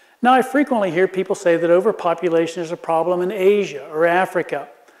 Now, I frequently hear people say that overpopulation is a problem in Asia or Africa,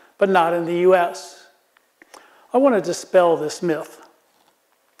 but not in the US. I want to dispel this myth.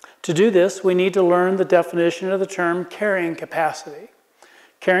 To do this, we need to learn the definition of the term carrying capacity.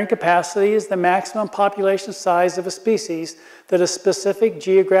 Carrying capacity is the maximum population size of a species that a specific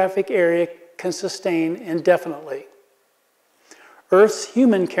geographic area can sustain indefinitely. Earth's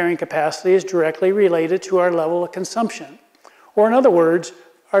human carrying capacity is directly related to our level of consumption, or in other words,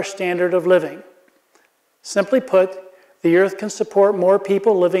 our standard of living. Simply put, the Earth can support more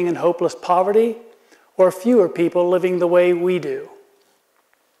people living in hopeless poverty or fewer people living the way we do.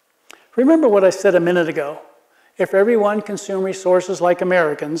 Remember what I said a minute ago. If everyone consumed resources like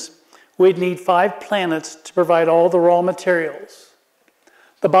Americans, we'd need 5 planets to provide all the raw materials.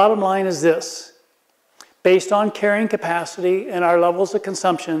 The bottom line is this. Based on carrying capacity and our levels of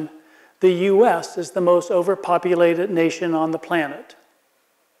consumption, the US is the most overpopulated nation on the planet.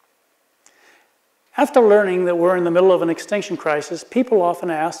 After learning that we're in the middle of an extinction crisis, people often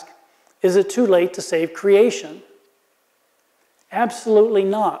ask, is it too late to save creation? Absolutely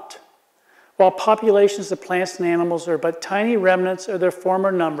not. While populations of plants and animals are but tiny remnants of their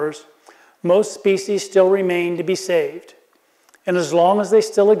former numbers, most species still remain to be saved. And as long as they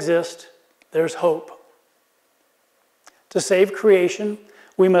still exist, there's hope. To save creation,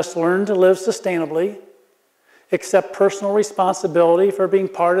 we must learn to live sustainably, accept personal responsibility for being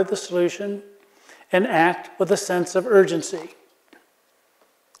part of the solution, and act with a sense of urgency.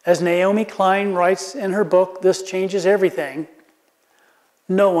 As Naomi Klein writes in her book, This Changes Everything,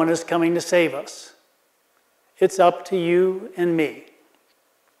 no one is coming to save us. It's up to you and me.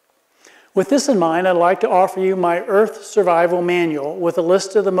 With this in mind, I'd like to offer you my Earth Survival Manual with a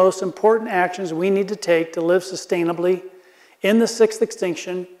list of the most important actions we need to take to live sustainably in the 6th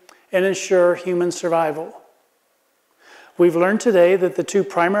extinction and ensure human survival. We've learned today that the 2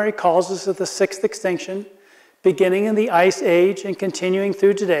 primary causes of the 6th extinction, beginning in the Ice Age and continuing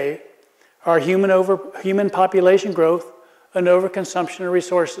through today, are human population growth and overconsumption of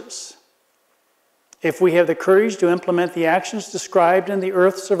resources. If we have the courage to implement the actions described in the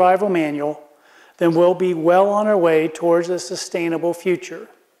Earth Survival Manual, then we'll be well on our way towards a sustainable future.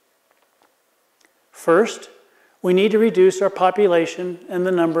 First, we need to reduce our population and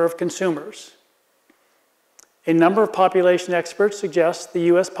the number of consumers. A number of population experts suggest the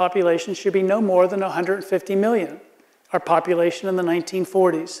US population should be no more than 150 million, our population in the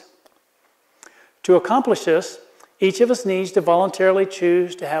 1940s. To accomplish this, each of us needs to voluntarily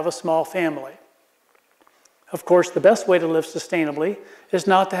choose to have a small family. Of course, the best way to live sustainably is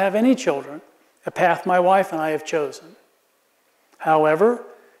not to have any children, a path my wife and I have chosen. However,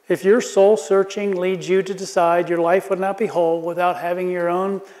 if your soul searching leads you to decide your life would not be whole without having your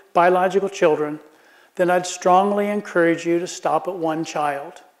own biological children, then I'd strongly encourage you to stop at 1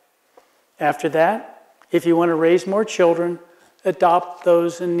 child. After that, if you want to raise more children, adopt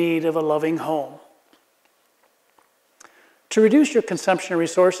those in need of a loving home. To reduce your consumption of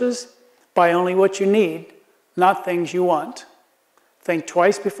resources, buy only what you need, not things you want. Think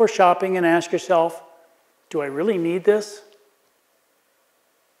twice before shopping and ask yourself, do I really need this?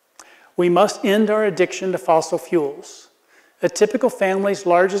 We must end our addiction to fossil fuels. A typical family's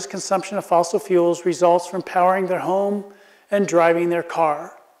largest consumption of fossil fuels results from powering their home and driving their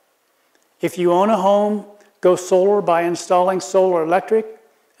car. If you own a home, go solar by installing solar electric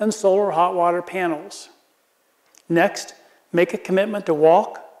and solar hot water panels. Next, make a commitment to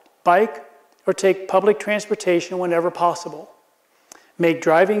walk, bike, or take public transportation whenever possible. Make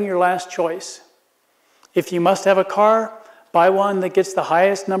driving your last choice. If you must have a car, buy one that gets the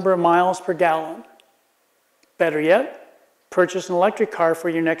highest number of miles per gallon. Better yet, purchase an electric car for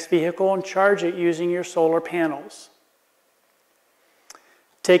your next vehicle and charge it using your solar panels.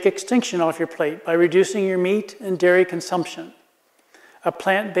 Take extinction off your plate by reducing your meat and dairy consumption. A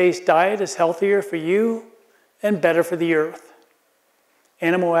plant-based diet is healthier for you and better for the earth.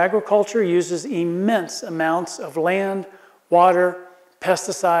 Animal agriculture uses immense amounts of land, water,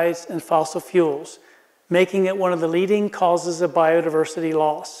 pesticides, and fossil fuels, making it one of the leading causes of biodiversity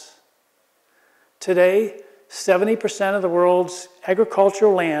loss. Today, 70% of the world's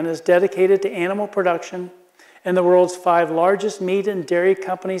agricultural land is dedicated to animal production, and the world's 5 largest meat and dairy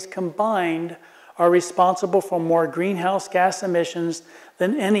companies combined are responsible for more greenhouse gas emissions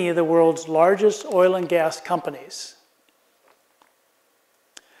than any of the world's largest oil and gas companies.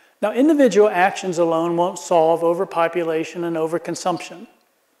 Now, individual actions alone won't solve overpopulation and overconsumption.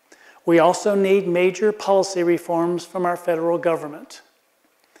 We also need major policy reforms from our federal government.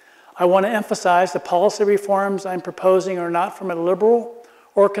 I want to emphasize the policy reforms I'm proposing are not from a liberal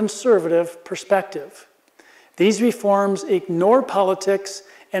or conservative perspective. These reforms ignore politics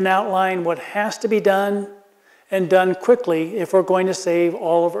and outline what has to be done and done quickly if we're going to save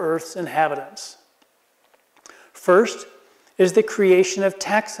all of Earth's inhabitants. First is the creation of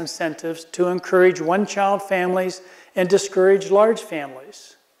tax incentives to encourage one-child families and discourage large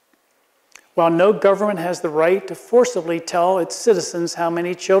families. While no government has the right to forcibly tell its citizens how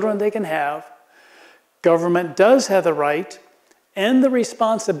many children they can have, government does have the right and the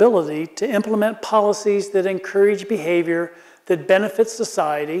responsibility to implement policies that encourage behavior that benefits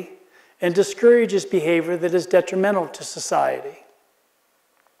society and discourages behavior that is detrimental to society.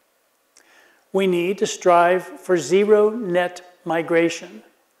 We need to strive for zero net migration.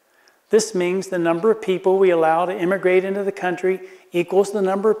 This means the number of people we allow to immigrate into the country equals the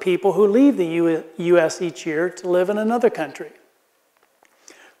number of people who leave the U.S. each year to live in another country.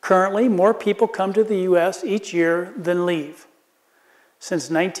 Currently, more people come to the U.S. each year than leave. Since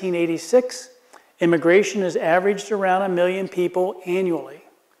 1986, immigration has averaged around 1 million people annually.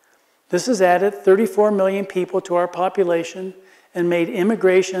 This has added 34 million people to our population and made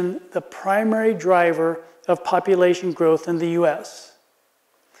immigration the primary driver of population growth in the U.S.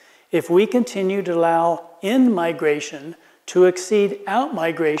 If we continue to allow in-migration to exceed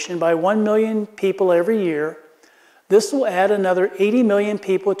out-migration by 1 million people every year, this will add another 80 million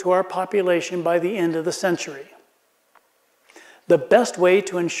people to our population by the end of the century. The best way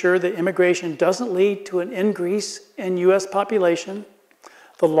to ensure that immigration doesn't lead to an increase in U.S. population,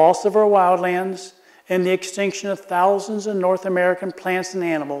 the loss of our wildlands, and the extinction of thousands of North American plants and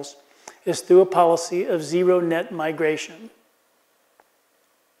animals is through a policy of zero net migration.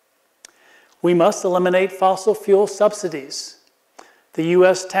 We must eliminate fossil fuel subsidies. The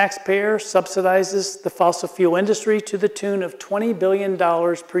U.S. taxpayer subsidizes the fossil fuel industry to the tune of $20 billion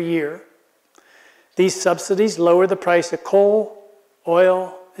per year. These subsidies lower the price of coal,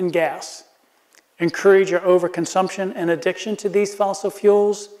 oil, and gas, encourage our overconsumption and addiction to these fossil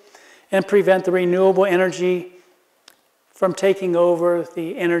fuels, and prevent the renewable energy from taking over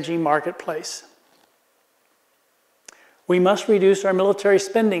the energy marketplace. We must reduce our military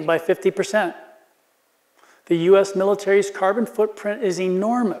spending by 50%. The U.S. military's carbon footprint is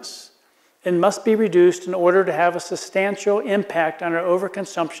enormous and must be reduced in order to have a substantial impact on our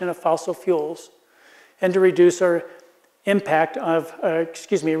overconsumption of fossil fuels and to reduce our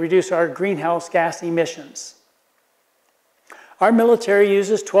reduce our greenhouse gas emissions. Our military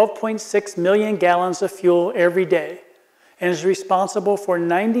uses 12.6 million gallons of fuel every day and is responsible for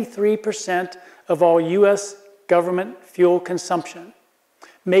 93% of all U.S. government fuel consumption,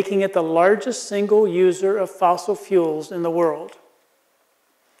 making it the largest single user of fossil fuels in the world.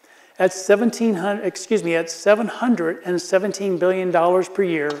 At $717 billion per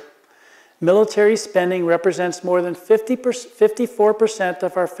year, military spending represents more than 54%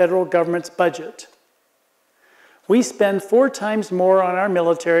 of our federal government's budget. We spend 4 times more on our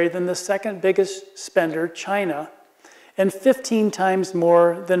military than the second biggest spender, China, and 15 times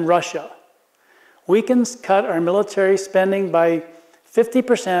more than Russia. We can cut our military spending by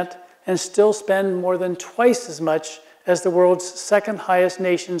 50% and still spend more than twice as much as the world's second highest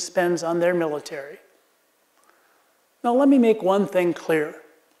nation spends on their military. Now let me make one thing clear.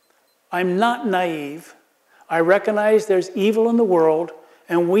 I'm not naive. I recognize there's evil in the world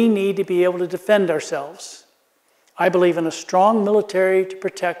and we need to be able to defend ourselves. I believe in a strong military to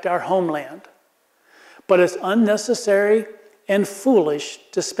protect our homeland. But it's unnecessary and foolish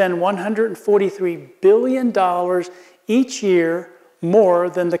to spend $143 billion each year, more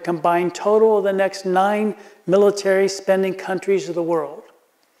than the combined total of the next 9 military spending countries of the world.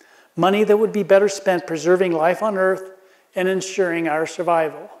 Money that would be better spent preserving life on Earth and ensuring our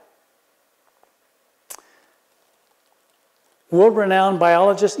survival. World-renowned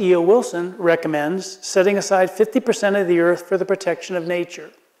biologist E.O. Wilson recommends setting aside 50% of the Earth for the protection of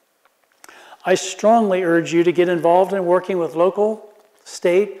nature. I strongly urge you to get involved in working with local,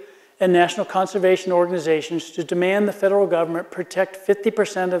 state, and national conservation organizations to demand the federal government protect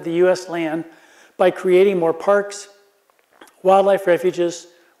 50% of the U.S. land by creating more parks, wildlife refuges,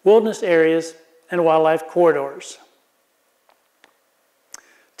 wilderness areas, and wildlife corridors.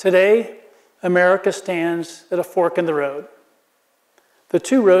 Today, America stands at a fork in the road. The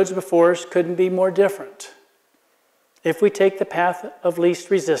 2 roads before us couldn't be more different. If we take the path of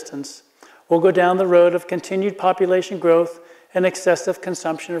least resistance, we'll go down the road of continued population growth and excessive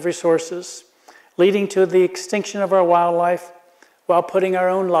consumption of resources, leading to the extinction of our wildlife while putting our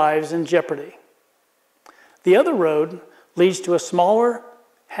own lives in jeopardy. The other road leads to a smaller,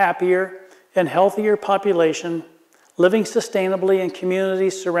 happier, and healthier population living sustainably in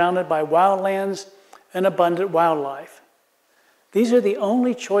communities surrounded by wildlands and abundant wildlife. These are the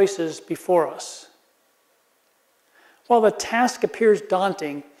only choices before us. While the task appears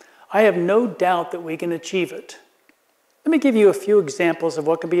daunting, I have no doubt that we can achieve it. Let me give you a few examples of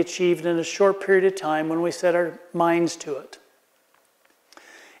what can be achieved in a short period of time when we set our minds to it.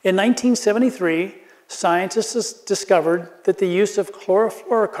 In 1973, scientists discovered that the use of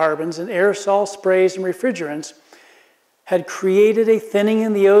chlorofluorocarbons in aerosol sprays and refrigerants had created a thinning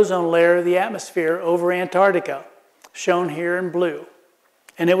in the ozone layer of the atmosphere over Antarctica, shown here in blue,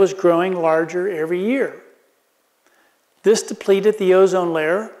 and it was growing larger every year. This depleted the ozone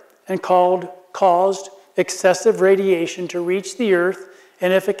layer and caused excessive radiation to reach the Earth,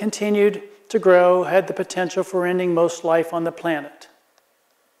 and if it continued to grow, had the potential for ending most life on the planet.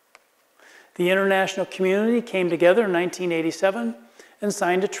 The international community came together in 1987 and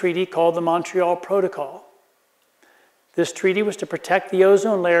signed a treaty called the Montreal Protocol. This treaty was to protect the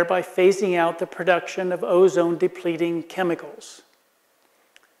ozone layer by phasing out the production of ozone-depleting chemicals.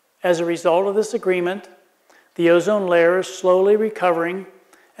 As a result of this agreement, the ozone layer is slowly recovering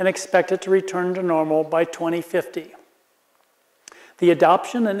and expected to return to normal by 2050. The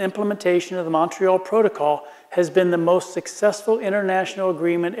adoption and implementation of the Montreal Protocol has been the most successful international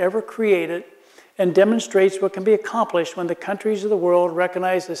agreement ever created and demonstrates what can be accomplished when the countries of the world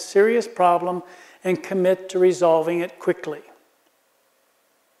recognize a serious problem and commit to resolving it quickly.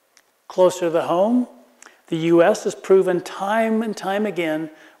 Closer to home, the U.S. has proven time and time again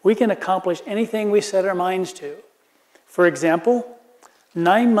we can accomplish anything we set our minds to. For example,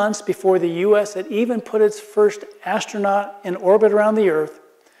 9 months before the U.S. had even put its first astronaut in orbit around the Earth,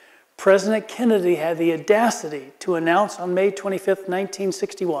 President Kennedy had the audacity to announce on May 25,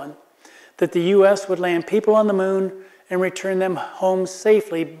 1961, that the U.S. would land people on the moon and return them home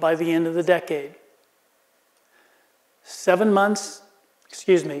safely by the end of the decade. 7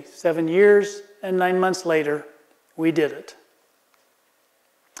 years and 9 months later, we did it.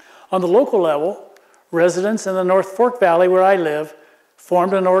 On the local level, residents in the North Fork Valley, where I live,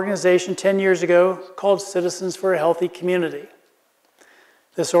 formed an organization 10 years ago called Citizens for a Healthy Community.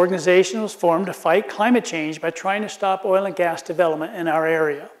 This organization was formed to fight climate change by trying to stop oil and gas development in our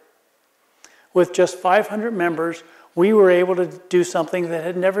area. With just 500 members, we were able to do something that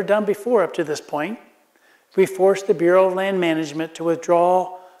had never done before up to this point. We forced the Bureau of Land Management to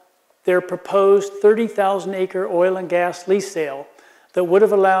withdraw their proposed 30,000-acre oil and gas lease sale that would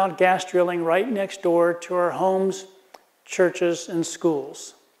have allowed gas drilling right next door to our homes, churches, and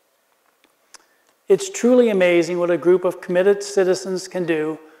schools. It's truly amazing what a group of committed citizens can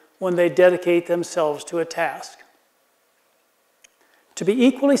do when they dedicate themselves to a task. To be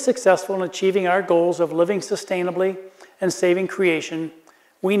equally successful in achieving our goals of living sustainably and saving creation,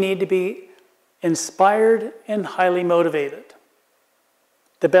 we need to be inspired and highly motivated.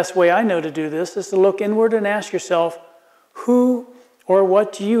 The best way I know to do this is to look inward and ask yourself, who or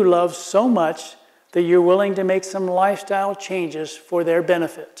what do you love so much that you're willing to make some lifestyle changes for their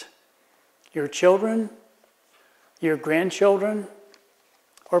benefit? Your children, your grandchildren,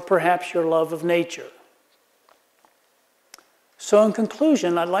 or perhaps your love of nature. So in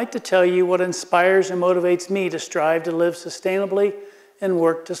conclusion, I'd like to tell you what inspires and motivates me to strive to live sustainably and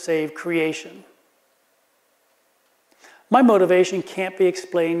work to save creation. My motivation can't be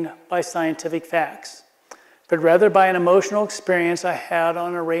explained by scientific facts, but rather by an emotional experience I had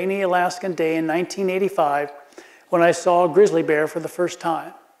on a rainy Alaskan day in 1985 when I saw a grizzly bear for the first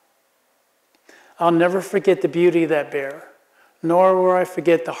time. I'll never forget the beauty of that bear, nor will I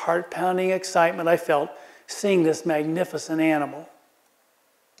forget the heart-pounding excitement I felt seeing this magnificent animal.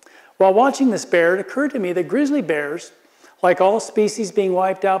 While watching this bear, it occurred to me that grizzly bears, like all species being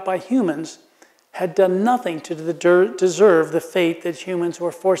wiped out by humans, had done nothing to deserve the fate that humans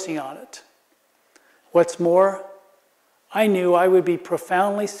were forcing on it. What's more, I knew I would be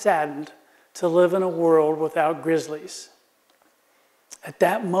profoundly saddened to live in a world without grizzlies. At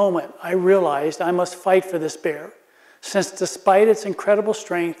that moment, I realized I must fight for this bear, since despite its incredible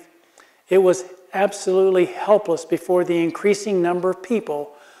strength, it was absolutely helpless before the increasing number of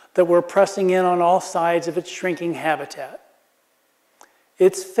people that were pressing in on all sides of its shrinking habitat.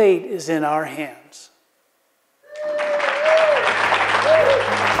 Its fate is in our hands.